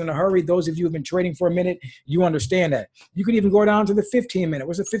 fast, and in a hurry. Those of you who have been trading for a minute, you understand that. You could even go down to the 15-minute.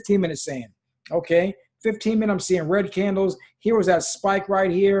 What's the 15-minute saying? Okay, 15-minute, I'm seeing red candles. Here was that spike right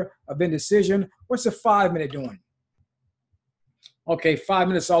here of indecision. What's the 5-minute doing? Okay, 5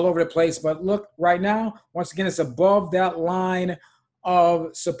 minutes all over the place. But look, right now, once again, it's above that line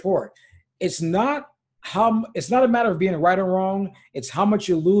of support. It's not a matter of being right or wrong. It's how much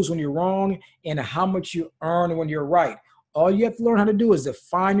you lose when you're wrong and how much you earn when you're right. All you have to learn how to do is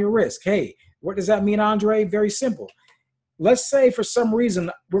define your risk. Hey, what does that mean, Andre? Very simple. Let's say for some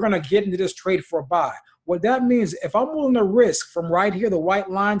reason we're going to get into this trade for a buy. What that means, if I'm willing to risk from right here, the white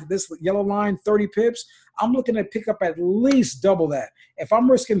line to this yellow line, 30 pips, I'm looking to pick up at least double that. If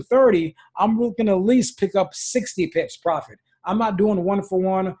I'm risking 30, I'm looking to at least pick up 60 pips profit. I'm not doing 1 for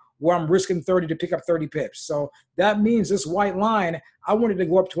 1 where I'm risking 30 to pick up 30 pips. So that means this white line, I wanted to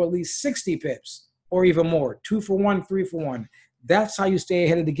go up to at least 60 pips. Or even more, 2 for 1, 3 for 1. That's how you stay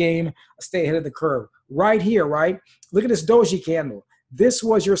ahead of the game, stay ahead of the curve. Right here, right? Look at this doji candle. This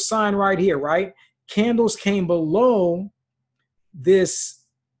was your sign right here, right? Candles came below this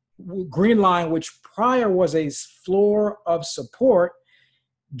green line, which prior was a floor of support,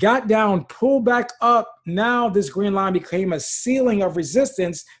 got down, pulled back up. Now this green line became a ceiling of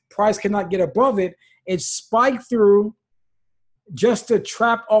resistance. Price cannot get above it. It spiked through just to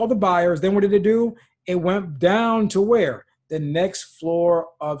trap all the buyers. Then what did it do? It went down to where? The next floor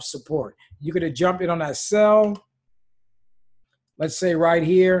of support. You could have jumped in on that sell, let's say right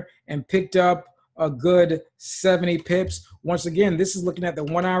here, and picked up a good 70 pips. Once again, this is looking at the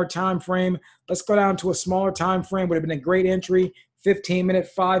 1 hour time frame. Let's go down to a smaller time frame. Would have been a great entry, 15-minute,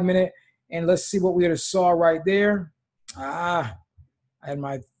 5-minute, and let's see what we would have saw right there. I had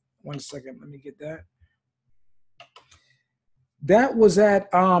my 1 second. Let me get that. That was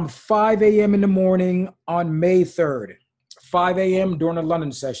at 5 a.m. in the morning on May 3rd, 5 a.m. during the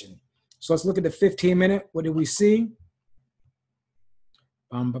London session. So let's look at the 15-minute. What did we see?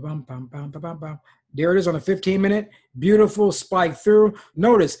 There it is on the 15-minute. Beautiful spike through.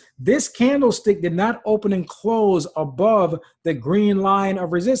 Notice this candlestick did not open and close above the green line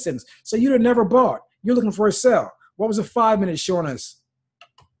of resistance. So you'd have never bought. You're looking for a sell. What was the 5-minute showing us?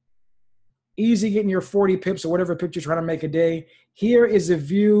 Easy getting your 40 pips or whatever pips you're trying to make a day. Here is a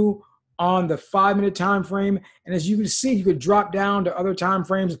view on the 5-minute time frame. And as you can see, you could drop down to other time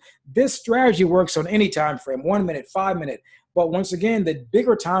frames. This strategy works on any time frame, 1 minute, 5 minute. But once again, the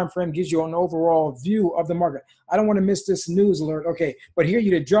bigger time frame gives you an overall view of the market. I don't want to miss this news alert. Okay, but here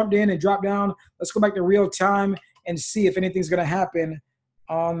you jumped in and dropped down. Let's go back to real time and see if anything's going to happen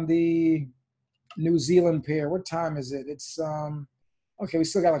on the New Zealand pair. What time is it? It's okay, we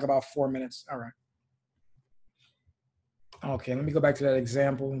still got like about 4 minutes. All right. Okay, let me go back to that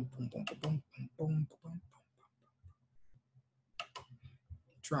example.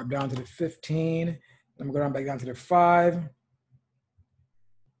 Drop down to the 15. Let me go back down to the 5.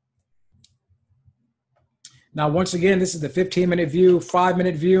 Now, once again, this is the 15-minute view,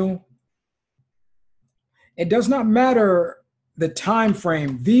 5-minute view. It does not matter the time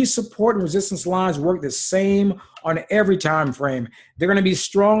frame. These support and resistance lines work the same on every time frame. They're going to be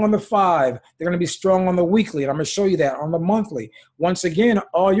strong on the 5. They're going to be strong on the weekly, and I'm going to show you that on the monthly. Once again,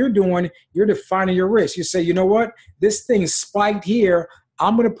 all you're doing, you're defining your risk. You say, you know what? This thing spiked here.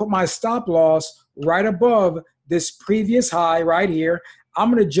 I'm going to put my stop loss right above this previous high right here. I'm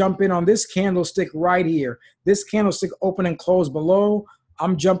going to jump in on this candlestick right here. This candlestick open and close below.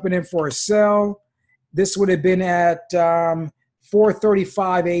 I'm jumping in for a sell. This would have been at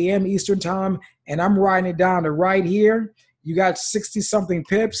 4:35 a.m. Eastern time, and I'm writing it down to right here. You got 60-something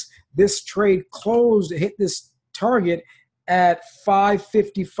pips. This trade closed, hit this target at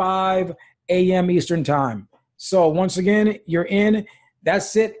 5:55 a.m. Eastern time. So once again, you're in.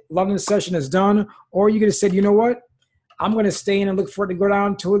 That's it. London session is done. Or you could have said, you know what? I'm going to stay in and look for it to go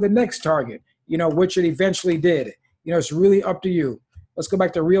down to the next target, which it eventually did. It's really up to you. Let's go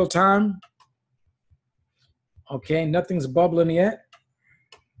back to real time. Okay, nothing's bubbling yet.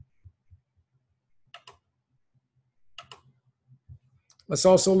 Let's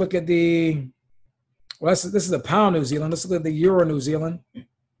also look at this is the pound New Zealand. Let's look at the euro New Zealand.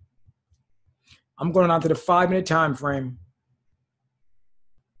 I'm going on to the 5-minute time frame.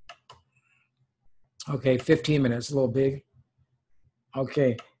 Okay, 15 minutes, a little big.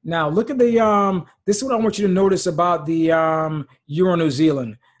 Okay, now look at this is what I want you to notice about the euro New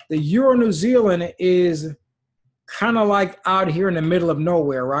Zealand. The euro New Zealand is kind of like out here in the middle of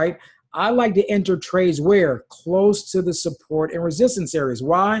nowhere, right? I like to enter trades where? Close to the support and resistance areas.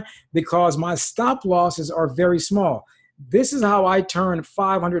 Why? Because my stop losses are very small. This is how I turn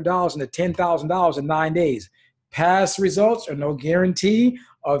 $500 into $10,000 in 9 days. Past results are no guarantee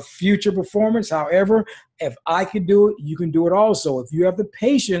of future performance. However, if I could do it, you can do it also. If you have the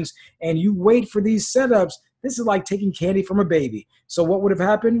patience and you wait for these setups, this is like taking candy from a baby. So what would have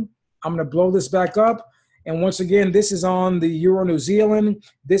happened? I'm going to blow this back up. And once again, this is on the euro New Zealand.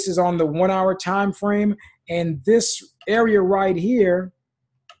 This is on the 1 hour time frame. And this area right here,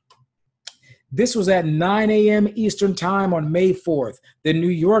 this was at 9 a.m. Eastern time on May 4th, the New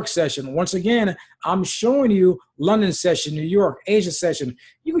York session. Once again, I'm showing you London session, New York, Asia session.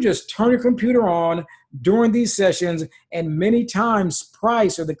 You can just turn your computer on during these sessions, and many times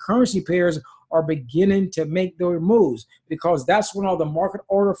price or the currency pairs are beginning to make their moves because that's when all the market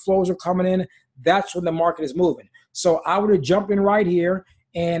order flows are coming in. That's when the market is moving. So I would have jumped in right here,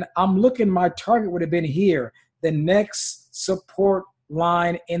 and I'm looking, my target would have been here, the next support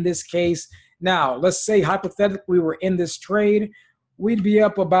line in this case. Now, let's say hypothetically we were in this trade, we'd be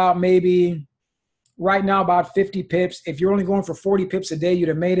up about maybe right now about 50 pips. If you're only going for 40 pips a day, you'd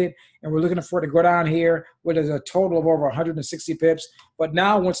have made it. And we're looking for it to go down here, which is a total of over 160 pips. But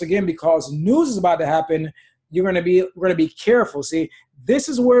now, once again, because news is about to happen, we're going to be careful. See, this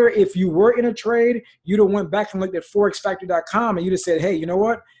is where if you were in a trade, you'd have went back and looked at forexfactory.com and you'd have said, hey, you know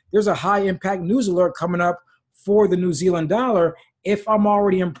what? There's a high impact news alert coming up for the New Zealand dollar. If I'm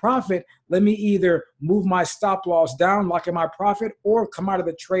already in profit, let me either move my stop loss down, lock in my profit, or come out of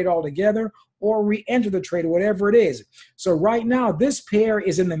the trade altogether, or re-enter the trade, whatever it is. So right now, this pair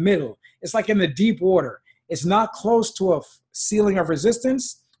is in the middle. It's like in the deep water. It's not close to a ceiling of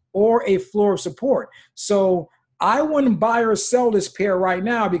resistance or a floor of support. So I wouldn't buy or sell this pair right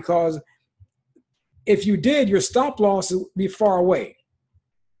now because if you did, your stop loss would be far away.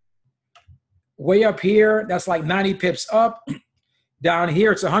 Way up here, that's like 90 pips up. Down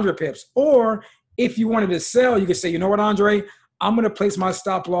here, it's 100 pips. Or if you wanted to sell, you could say, you know what, Andre? I'm going to place my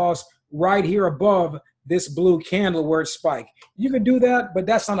stop loss right here above this blue candle where it spiked. You could do that, but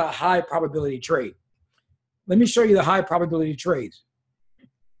that's not a high probability trade. Let me show you the high probability trades.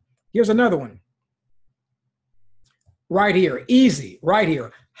 Here's another one. Right here, easy, right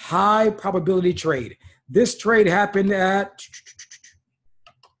here, high probability trade. This trade happened at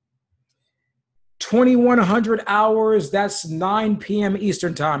 2100 hours, that's 9 p.m.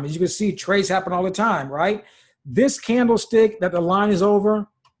 Eastern time. As you can see, trades happen all the time, right? This candlestick that the line is over,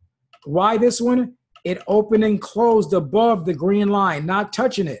 why this one? It opened and closed above the green line, not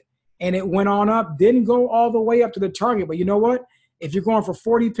touching it. And it went on up, didn't go all the way up to the target. But you know what? If you're going for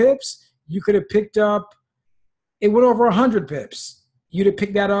 40 pips, you could have picked up, it went over 100 pips. You'd have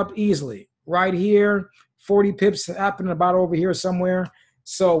picked that up easily. Right here, 40 pips happening about over here somewhere.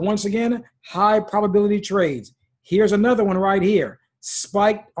 So once again, high probability trades. Here's another one right here.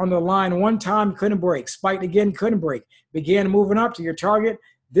 Spiked on the line one time, couldn't break. Spiked again, couldn't break. Began moving up to your target.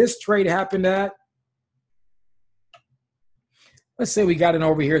 This trade happened at, let's say we got it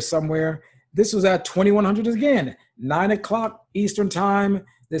over here somewhere. This was at 2100 again, 9 o'clock Eastern time.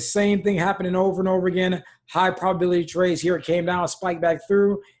 The same thing happening over and over again. High probability trades. Here it came down, spiked back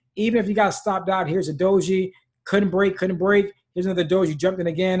through. Even if you got stopped out, here's a doji. Couldn't break, couldn't break. Here's another doji, jumped in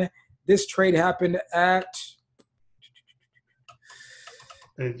again. This trade happened at...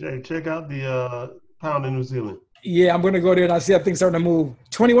 Hey, Jay, check out the pound in New Zealand. Yeah, I'm going to go there and I see that thing starting to move.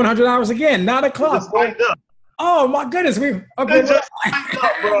 2100 hours again, 9 o'clock. Oh, my goodness. Okay,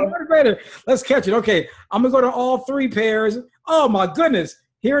 bro. Let's catch it. Okay, I'm going to go to all three pairs. Oh, my goodness.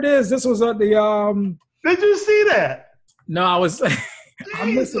 Here it is. This was at the... Did you see that? No, I was... I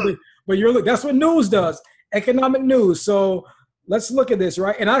missed it. But that's what news does, economic news. So let's look at this,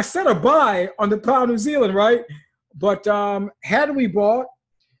 right? And I set a buy on the pound New Zealand, right? But had we bought,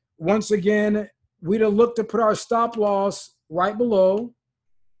 once again, we'd have looked to put our stop loss right below.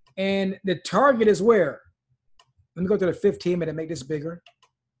 And the target is where? Let me go to the 15-minute, make this bigger.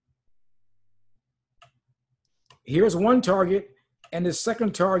 Here's one target, and the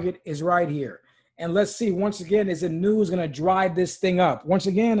second target is right here. And let's see, once again, is the news going to drive this thing up? Once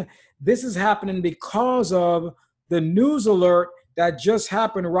again, this is happening because of the news alert that just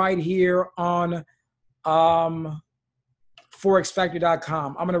happened right here on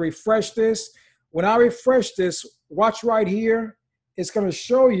forexfactory.com. I'm going to refresh this. When I refresh this, watch right here. It's going to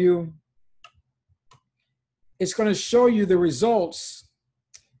show you the results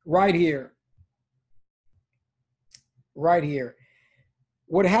right here. Right here.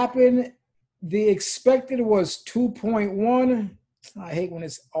 What happened, the expected was 2.1. I hate when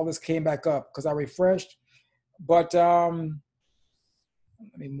all this came back up because I refreshed. But let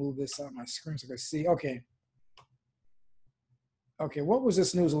me move this on my screen so I can see. Okay. Okay, what was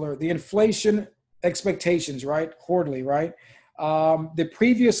this news alert? The inflation expectations, right? Quarterly, right? The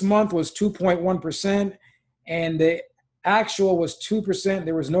previous month was 2.1%, and the actual was 2%.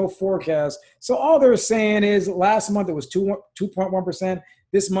 There was no forecast. So all they're saying is last month it was 2.1%.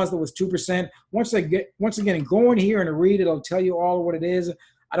 This month it was 2%. Once again, go in here and read it. It'll tell you all what it is.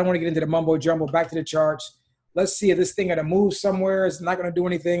 I don't want to get into the mumbo jumbo. Back to the charts. Let's see if this thing going to move somewhere. It's not going to do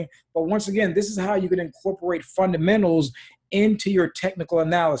anything. But once again, this is how you can incorporate fundamentals into your technical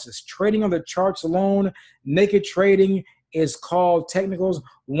analysis. Trading on the charts alone, naked trading is called technicals.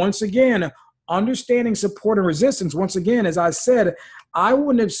 Once again, understanding support and resistance. Once again, as I said, I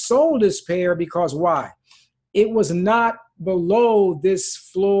wouldn't have sold this pair because why? It was not below this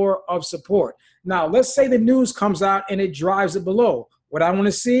floor of support. Now, let's say the news comes out and it drives it below. What I want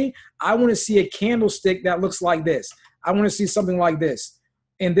to see a candlestick that looks like this. I want to see something like this.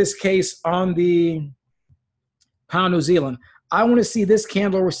 In this case, on the pound New Zealand, I want to see this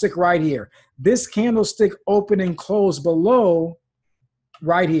candlestick right here. This candlestick open and close below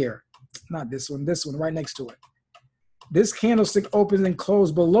right here. Not this one right next to it. This candlestick opens and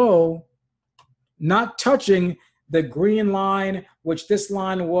closes below, not touching the green line, which this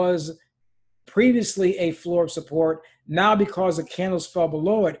line was previously a floor of support. Now, because the candles fell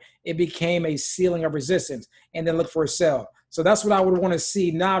below it, it became a ceiling of resistance, and then look for a sell. So that's what I would want to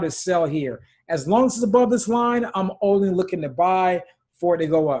see now to sell here. As long as it's above this line, I'm only looking to buy for it to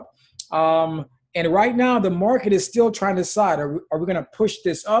go up. And right now, the market is still trying to decide, are we going to push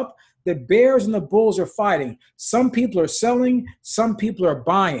this up? The bears and the bulls are fighting. Some people are selling, some people are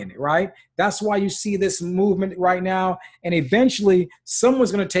buying, right? That's why you see this movement right now. And eventually,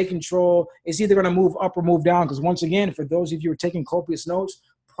 someone's going to take control. It's either going to move up or move down. Because once again, for those of you who are taking copious notes,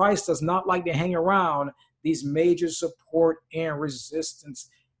 price does not like to hang around these major support and resistance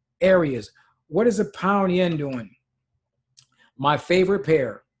areas. What is the pound yen doing? My favorite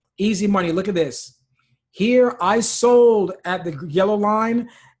pair. Easy money. Look at this. Here, I sold at the yellow line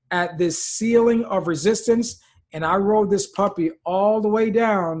at this ceiling of resistance, and I rode this puppy all the way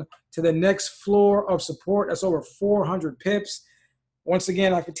down to the next floor of support. That's over 400 pips. Once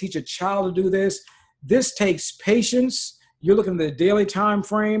again, I could teach a child to do this. This takes patience. You're looking at the daily time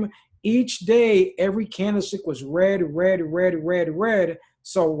frame. Each day, every candlestick was red, red, red, red, red.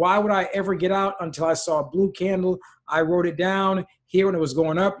 So why would I ever get out until I saw a blue candle? I wrote it down. Here when it was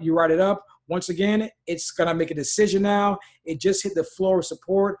going up, you write it up. Once again, it's going to make a decision now. It just hit the floor of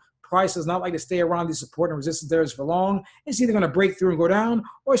support. Price does not like to stay around these support and resistance areas for long. It's either going to break through and go down,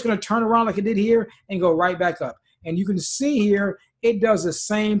 or it's going to turn around like it did here and go right back up. And you can see here, it does the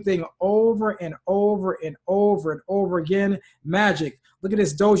same thing over and over and over and over again. Magic. Look at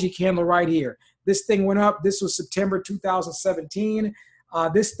this doji candle right here. This thing went up. This was September 2017.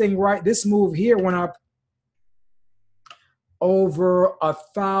 This move here went up over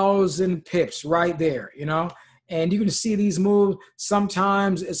 1,000 pips right there, you know. And you can see these moves.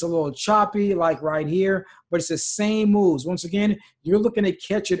 Sometimes it's a little choppy, like right here, but it's the same moves. Once again, you're looking to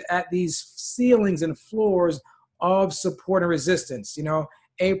catch it at these ceilings and floors of support and resistance, you know.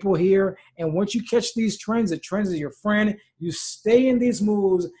 April here, and once you catch these trends, the trends is your friend. You stay in these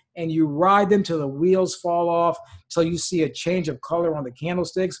moves and you ride them till the wheels fall off, till you see a change of color on the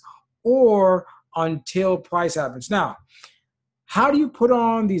candlesticks, or until price happens. Now, how do you put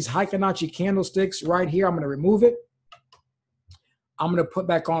on these Heikinaichi candlesticks? Right here, I'm going to remove it. I'm going to put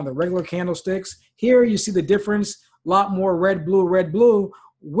back on the regular candlesticks. Here you see the difference, a lot more red, blue.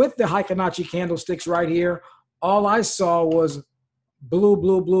 With the Heikinaichi candlesticks right here, all I saw was blue,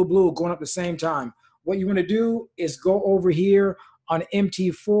 blue, blue, blue going up at the same time. What you want to do is go over here on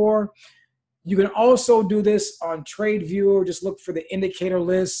MT4. You can also do this on TradeViewer. Just look for the indicator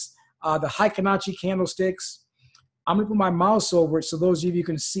list, the Heikinatchi candlesticks. I'm going to put my mouse over it so those of you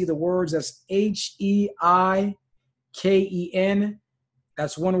can see the words. That's Heiken.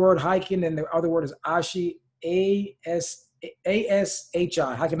 That's one word, Heiken, and the other word is Ashi, A-S-H-I,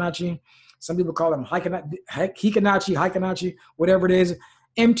 Heikinatchi. Some people call them Heikinatchi, whatever it is.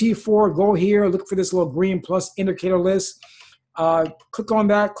 MT4, go here, look for this little green plus indicator list. Click on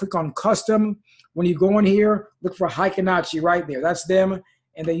that, click on custom. When you go in here, look for Heikinatchi right there. That's them.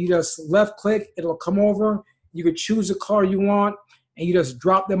 And then you just left click, it'll come over. You could choose the color you want, and you just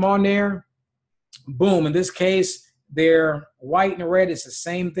drop them on there. Boom. In this case, they're white and red. It's the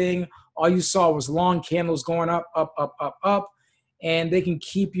same thing. All you saw was long candles going up, up, up, up, up, and they can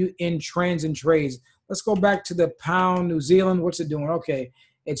keep you in trends and trades. Let's go back to the pound New Zealand. What's it doing? Okay.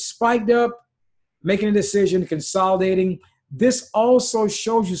 It spiked up, making a decision, consolidating. This also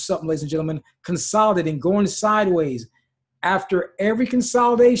shows you something, ladies and gentlemen, consolidating, going sideways. After every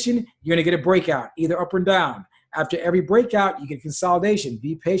consolidation, you're going to get a breakout, either up or down. After every breakout, you get consolidation.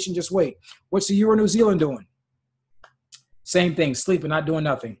 Be patient, just wait. What's the Euro New Zealand doing? Same thing, sleeping, not doing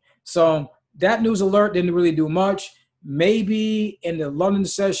nothing. So that news alert didn't really do much. Maybe in the London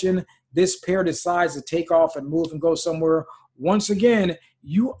session, this pair decides to take off and move and go somewhere. Once again,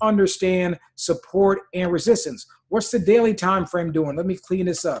 you understand support and resistance. What's the daily time frame doing? Let me clean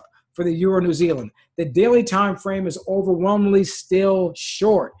this up for the Euro New Zealand. The daily time frame is overwhelmingly still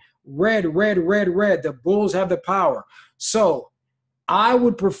short. Red, red, red, red. The bulls have the power. So I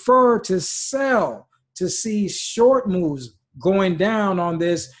would prefer to sell to see short moves going down on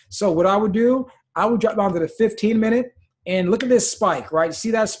this. So what I would do, I would drop down to the 15-minute and look at this spike, right?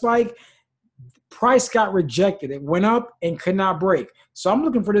 See that spike? Price got rejected. It went up and could not break. So I'm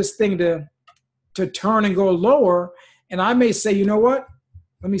looking for this thing to turn and go lower. And I may say, you know what?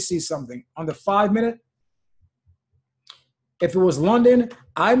 Let me see something. On the 5-minute, if it was London,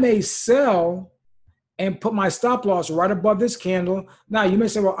 I may sell and put my stop loss right above this candle. Now, you may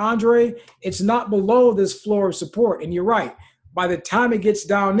say, well, Andre, it's not below this floor of support. And you're right. By the time it gets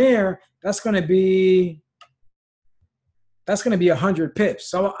down there, that's going to be 100 pips.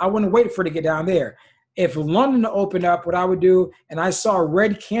 So I wouldn't wait for it to get down there. If London opened up, what I would do, and I saw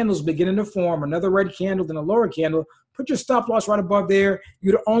red candles beginning to form, another red candle, then a lower candle, put your stop loss right above there.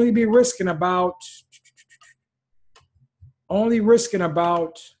 You'd only be risking about,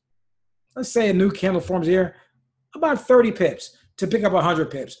 let's say a new candle forms here, about 30 pips to pick up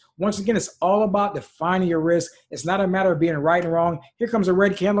 100 pips. Once again, it's all about defining your risk. It's not a matter of being right and wrong. Here comes a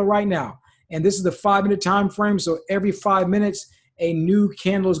red candle right now. And this is the 5-minute time frame. So every 5 minutes, a new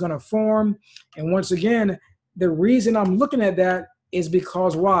candle is going to form. And once again, the reason I'm looking at that is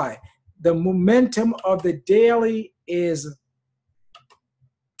because why? The momentum of the daily is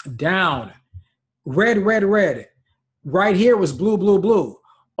down. Red, red, red. Right here was blue, blue, blue.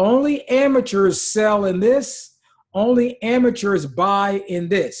 Only amateurs sell in this. Only amateurs buy in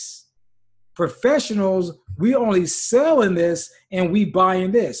this. Professionals, we only sell in this and we buy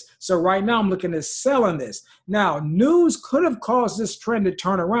in this. So right now I'm looking to sell in this. Now, news could have caused this trend to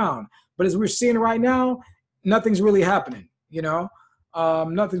turn around. But as we're seeing right now, nothing's really happening,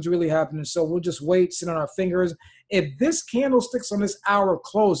 nothing's really happening. So we'll just wait, sit on our fingers. If this candlesticks on this hour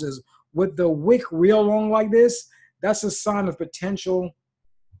closes with the wick real long like this, that's a sign of potential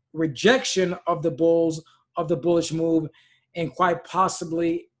rejection of the bulls, of the bullish move, and quite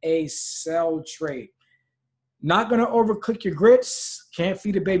possibly a sell trade. Not going to overcook your grits. Can't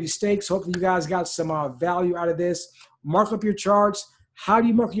feed a baby steaks. Hopefully you guys got some value out of this. Mark up your charts. How do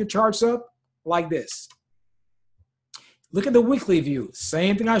you mark your charts up? Like this. Look at the weekly view.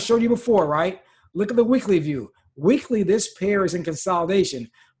 Same thing I showed you before, right? Look at the weekly view. Weekly, this pair is in consolidation.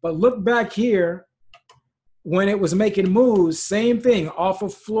 But look back here when it was making moves. Same thing. Off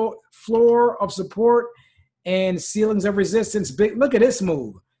of floor of support and ceilings of resistance. Big. Look at this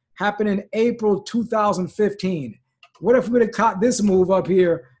move. Happened in April 2015. What if we would have caught this move up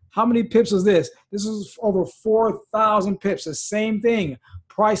here? How many pips was this? This is over 4,000 pips. The same thing.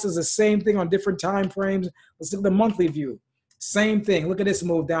 Price is the same thing on different time frames. Let's look at the monthly view. Same thing. Look at this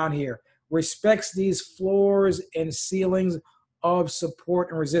move down here. Respects these floors and ceilings of support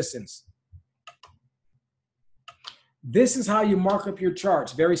and resistance. This is how you mark up your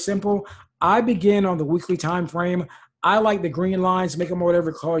charts. Very simple. I begin on the weekly time frame. I like the green lines. Make them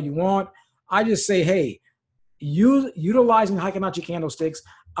whatever color you want. I just say, hey, utilizing Heikinatchi candlesticks,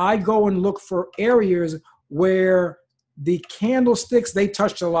 I go and look for areas where the candlesticks, they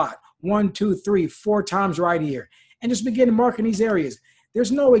touched a lot. 1, 2, 3, 4 times right here. And just begin marking these areas.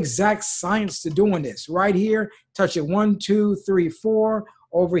 There's no exact science to doing this. Right here, touch it 1, 2, 3, 4.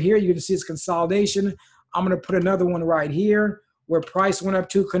 Over here, you can see it's consolidation. I'm going to put another one right here where price went up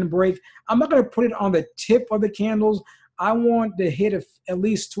to, couldn't break. I'm not going to put it on the tip of the candles. I want to hit at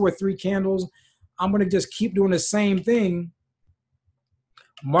least 2 or 3 candles. I'm going to just keep doing the same thing,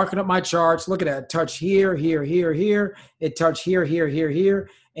 marking up my charts. Look at that. Touch here, here, here, here. It touched here, here, here, here.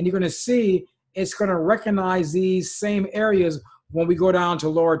 And you're going to see it's going to recognize these same areas when we go down to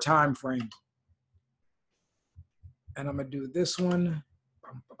lower time frames. And I'm going to do this one.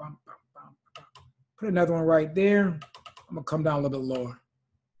 Put another one right there. I'm going to come down a little bit lower.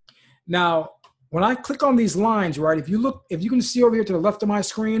 Now, when I click on these lines, right, if you can see over here to the left of my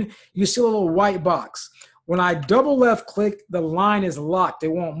screen, you see a little white box. When I double left click, the line is locked.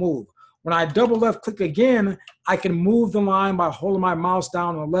 It won't move. When I double left click again, I can move the line by holding my mouse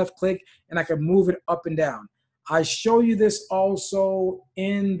down on the left click, and I can move it up and down. I show you this also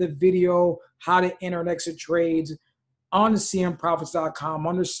in the video, how to enter and exit trades on cmprofits.com,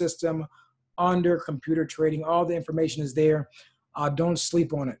 under system, under computer trading. All the information is there. Don't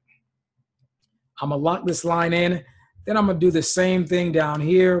sleep on it. I'm going to lock this line in. Then I'm going to do the same thing down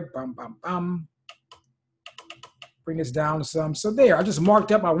here. Bum, bum, bum. Bring this down some. So there, I just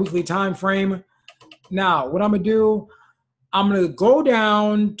marked up my weekly time frame. Now, what I'm going to do, I'm going to go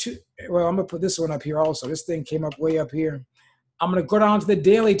down to, well, I'm going to put this one up here also. This thing came up way up here. I'm going to go down to the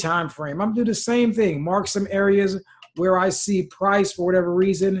daily time frame. I'm going to do the same thing. Mark some areas where I see price for whatever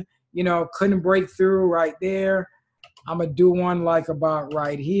reason, you know, couldn't break through right there. I'm going to do one like about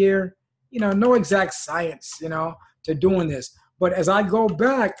right here. You know, no exact science, you know, to doing this. But as I go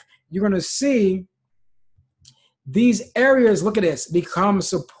back, you're going to see these areas, look at this, become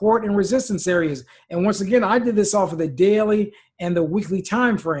support and resistance areas. And once again, I did this off of the daily and the weekly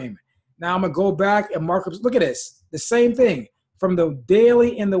time frame. Now I'm going to go back and mark up. Look at this, the same thing from the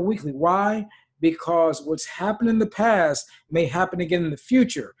daily and the weekly. Why? Because what's happened in the past may happen again in the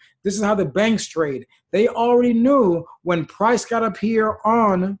future. This is how the banks trade. They already knew when price got up here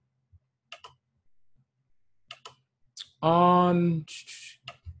on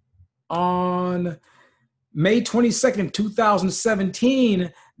May 22nd,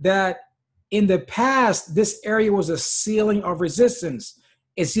 2017, that in the past, this area was a ceiling of resistance.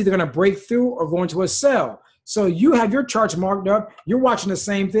 It's either going to break through or go into a sell. So you have your charts marked up. You're watching the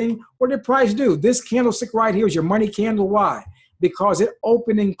same thing. What did price do? This candlestick right here is your money candle. Why? Because it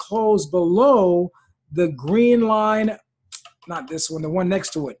opened and closed below the green line, not this one, the one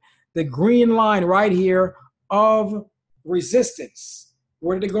next to it, the green line right here of resistance.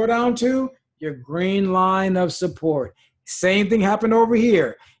 Where did it go down to? Your green line of support. Same thing happened over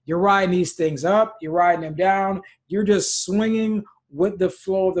here. You're riding these things up. You're riding them down. You're just swinging with the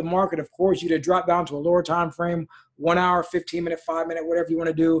flow of the market. Of course, you'd drop down to a lower time frame, 1 hour, 15 minute, 5 minute, whatever you want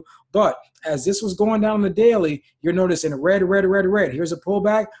to do. But as this was going down on the daily, you're noticing red, red, red, red. Here's a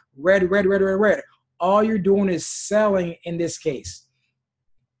pullback, red, red, red, red, red. All you're doing is selling in this case.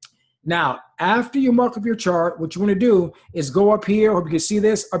 Now, after you mark up your chart, what you want to do is go up here. Hope you can see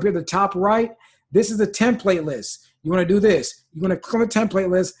this up here at the top right. This is the template list. You want to do this. You want to click on the template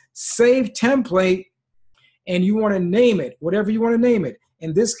list, save template, and you want to name it, whatever you want to name it.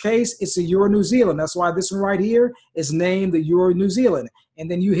 In this case, it's the Euro New Zealand. That's why this one right here is named the Euro New Zealand. And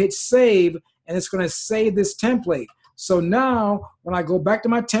then you hit save, and it's going to save this template. So now, when I go back to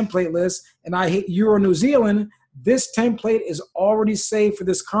my template list and I hit Euro New Zealand, this template is already saved for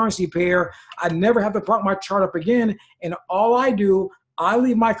this currency pair. I never have to prop my chart up again. And all I do, I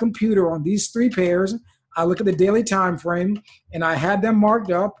leave my computer on these 3 pairs. I look at the daily time frame, and I had them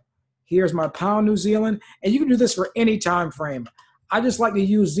marked up. Here's my pound New Zealand. And you can do this for any time frame. I just like to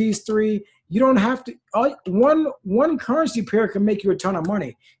use these 3. You don't have to, one currency pair can make you a ton of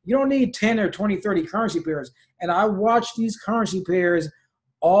money. You don't need 10 or 20, 30 currency pairs. And I watch these currency pairs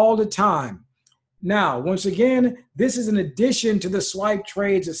all the time. Now, once again, this is in addition to the swipe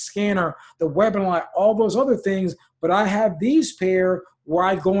trades, the scanner, the webinar, all those other things. But I have these pair where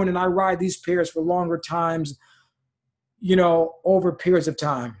I go in and I ride these pairs for longer times, you know, over periods of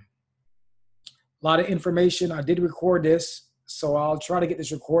time. A lot of information. I did record this, so I'll try to get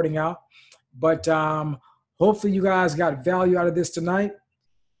this recording out. But hopefully you guys got value out of this tonight.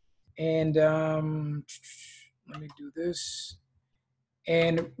 And let me do this.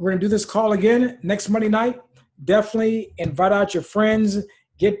 And we're going to do this call again next Monday night. Definitely invite out your friends,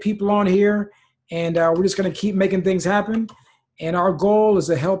 get people on here, and we're just going to keep making things happen. And our goal is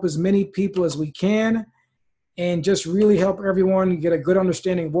to help as many people as we can and just really help everyone get a good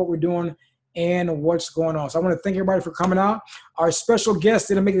understanding of what we're doing and what's going on. So I want to thank everybody for coming out. Our special guest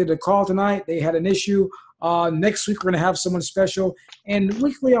didn't make it to the call tonight. They had an issue Next week, we're going to have someone special. And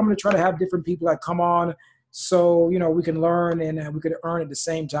weekly, I'm going to try to have different people that come on so, we can learn and we can earn at the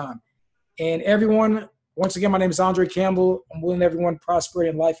same time. And everyone, once again, my name is Andre Campbell. I'm willing everyone prosper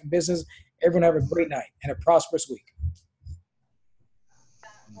in life and business. Everyone have a great night and a prosperous week.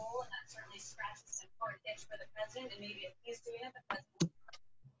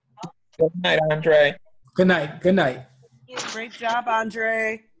 Good night, Andre. Good night. Good night. Great job,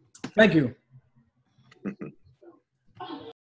 Andre. Thank you.